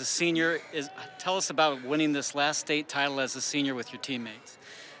as a senior, tell us about winning this last state title as a senior with your teammates.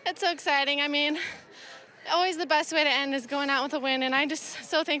 It's so exciting. I mean, always the best way to end is going out with a win, and I'm just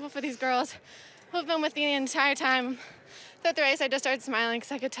so thankful for these girls who have been with me the entire time. Throughout the race, I just started smiling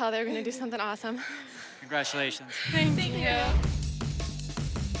because I could tell they were going to do something awesome. Congratulations. Thank you.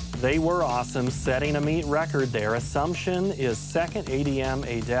 They were awesome, setting a meet record there. Assumption is second. ADM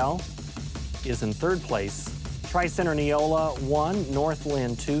Adele is in third place. Tri-Center Neola 1,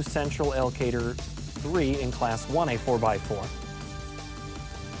 Northland 2, Central Elkader 3 in Class 1A 4x4.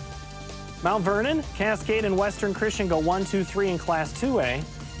 Mount Vernon, Cascade, and Western Christian go 1, 2, 3 in Class 2A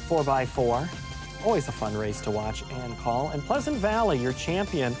 4x4. Always a fun race to watch and call. And Pleasant Valley, your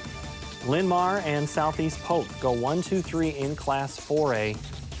champion, Linmar and Southeast Polk go 1, 2, 3 in Class 4A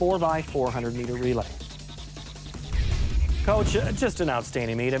 4x400 meter relay. Coach, just an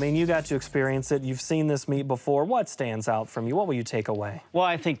outstanding meet. I mean, you got to experience it. You've seen this meet before. What stands out from you? What will you take away? Well,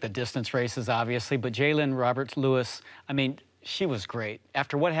 I think the distance races, obviously, but Jalen Roberts-Lewis, I mean, she was great.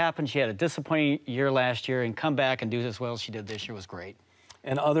 After what happened, she had a disappointing year last year, and come back and do as well as she did this year was great.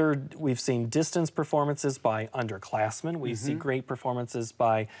 And we've seen distance performances by underclassmen. We see great performances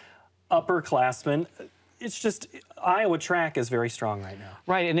by upperclassmen. It's just, Iowa track is very strong right now.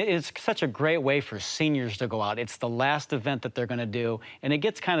 Right, and it's such a great way for seniors to go out. It's the last event that they're going to do, and it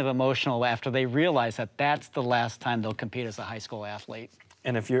gets kind of emotional after they realize that that's the last time they'll compete as a high school athlete.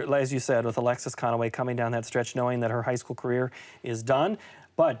 And if you're, as you said, with Alexis Conaway coming down that stretch, knowing that her high school career is done,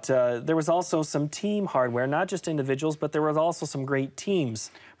 but there was also some team hardware, not just individuals, but there was also some great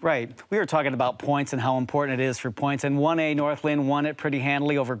teams. Right. We were talking about points and how important it is for points, and 1A Northland won it pretty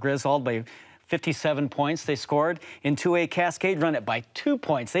handily over Griswold by 57 points they scored. In 2A, Cascade run it by 2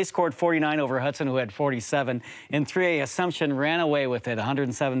 points. They scored 49 over Hudson, who had 47. In 3A, Assumption ran away with it,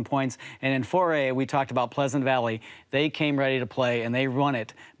 107 points. And in 4A, we talked about Pleasant Valley. They came ready to play, and they won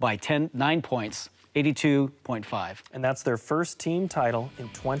it by 9 points, 82.5. And that's their first team title in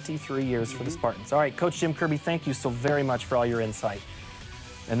 23 years for the Spartans. All right, Coach Jim Kirby, thank you so very much for all your insight.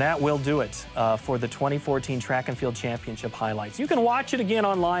 And that will do it for the 2014 Track and Field Championship highlights. You can watch it again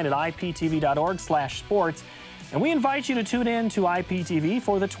online at iptv.org/sports. And we invite you to tune in to IPTV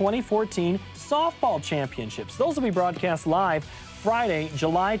for the 2014 Softball Championships. Those will be broadcast live Friday,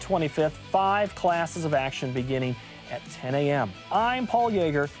 July 25th, 5 classes of action beginning at 10 a.m. I'm Paul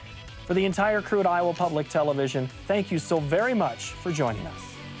Yeager. For the entire crew at Iowa Public Television, thank you so very much for joining us.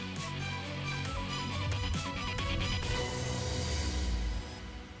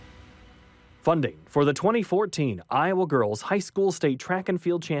 Funding for the 2014 Iowa Girls High School State Track and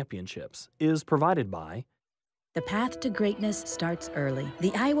Field Championships is provided by The path to greatness starts early.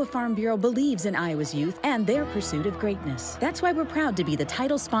 The Iowa Farm Bureau believes in Iowa's youth and their pursuit of greatness. That's why we're proud to be the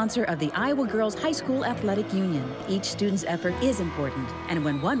title sponsor of the Iowa Girls High School Athletic Union. Each student's effort is important, and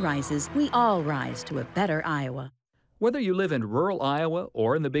when one rises, we all rise to a better Iowa. Whether you live in rural Iowa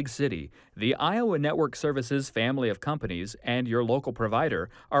or in the big city, the Iowa Network Services family of companies and your local provider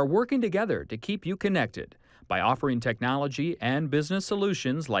are working together to keep you connected by offering technology and business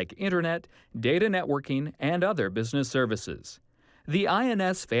solutions like internet, data networking, and other business services. The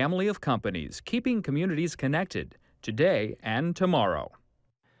INS family of companies keeping communities connected today and tomorrow.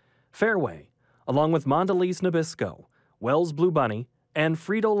 Fairway, along with Mondelez Nabisco, Wells Blue Bunny, and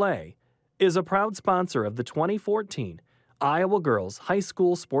Frito-Lay, is a proud sponsor of the 2014 Iowa Girls High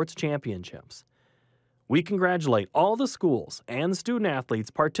School Sports Championships. We congratulate all the schools and student athletes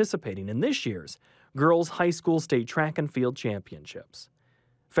participating in this year's Girls High School State Track and Field Championships.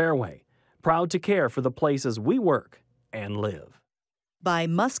 Fairway, proud to care for the places we work and live. By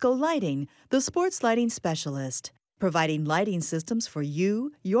Musco Lighting, the sports lighting specialist, providing lighting systems for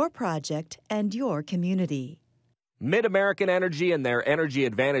you, your project, and your community. Mid-American Energy and their Energy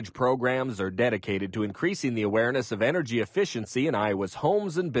Advantage programs are dedicated to increasing the awareness of energy efficiency in Iowa's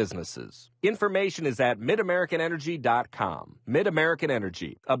homes and businesses. Information is at midamericanenergy.com. Mid-American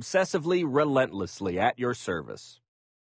Energy, obsessively, relentlessly at your service.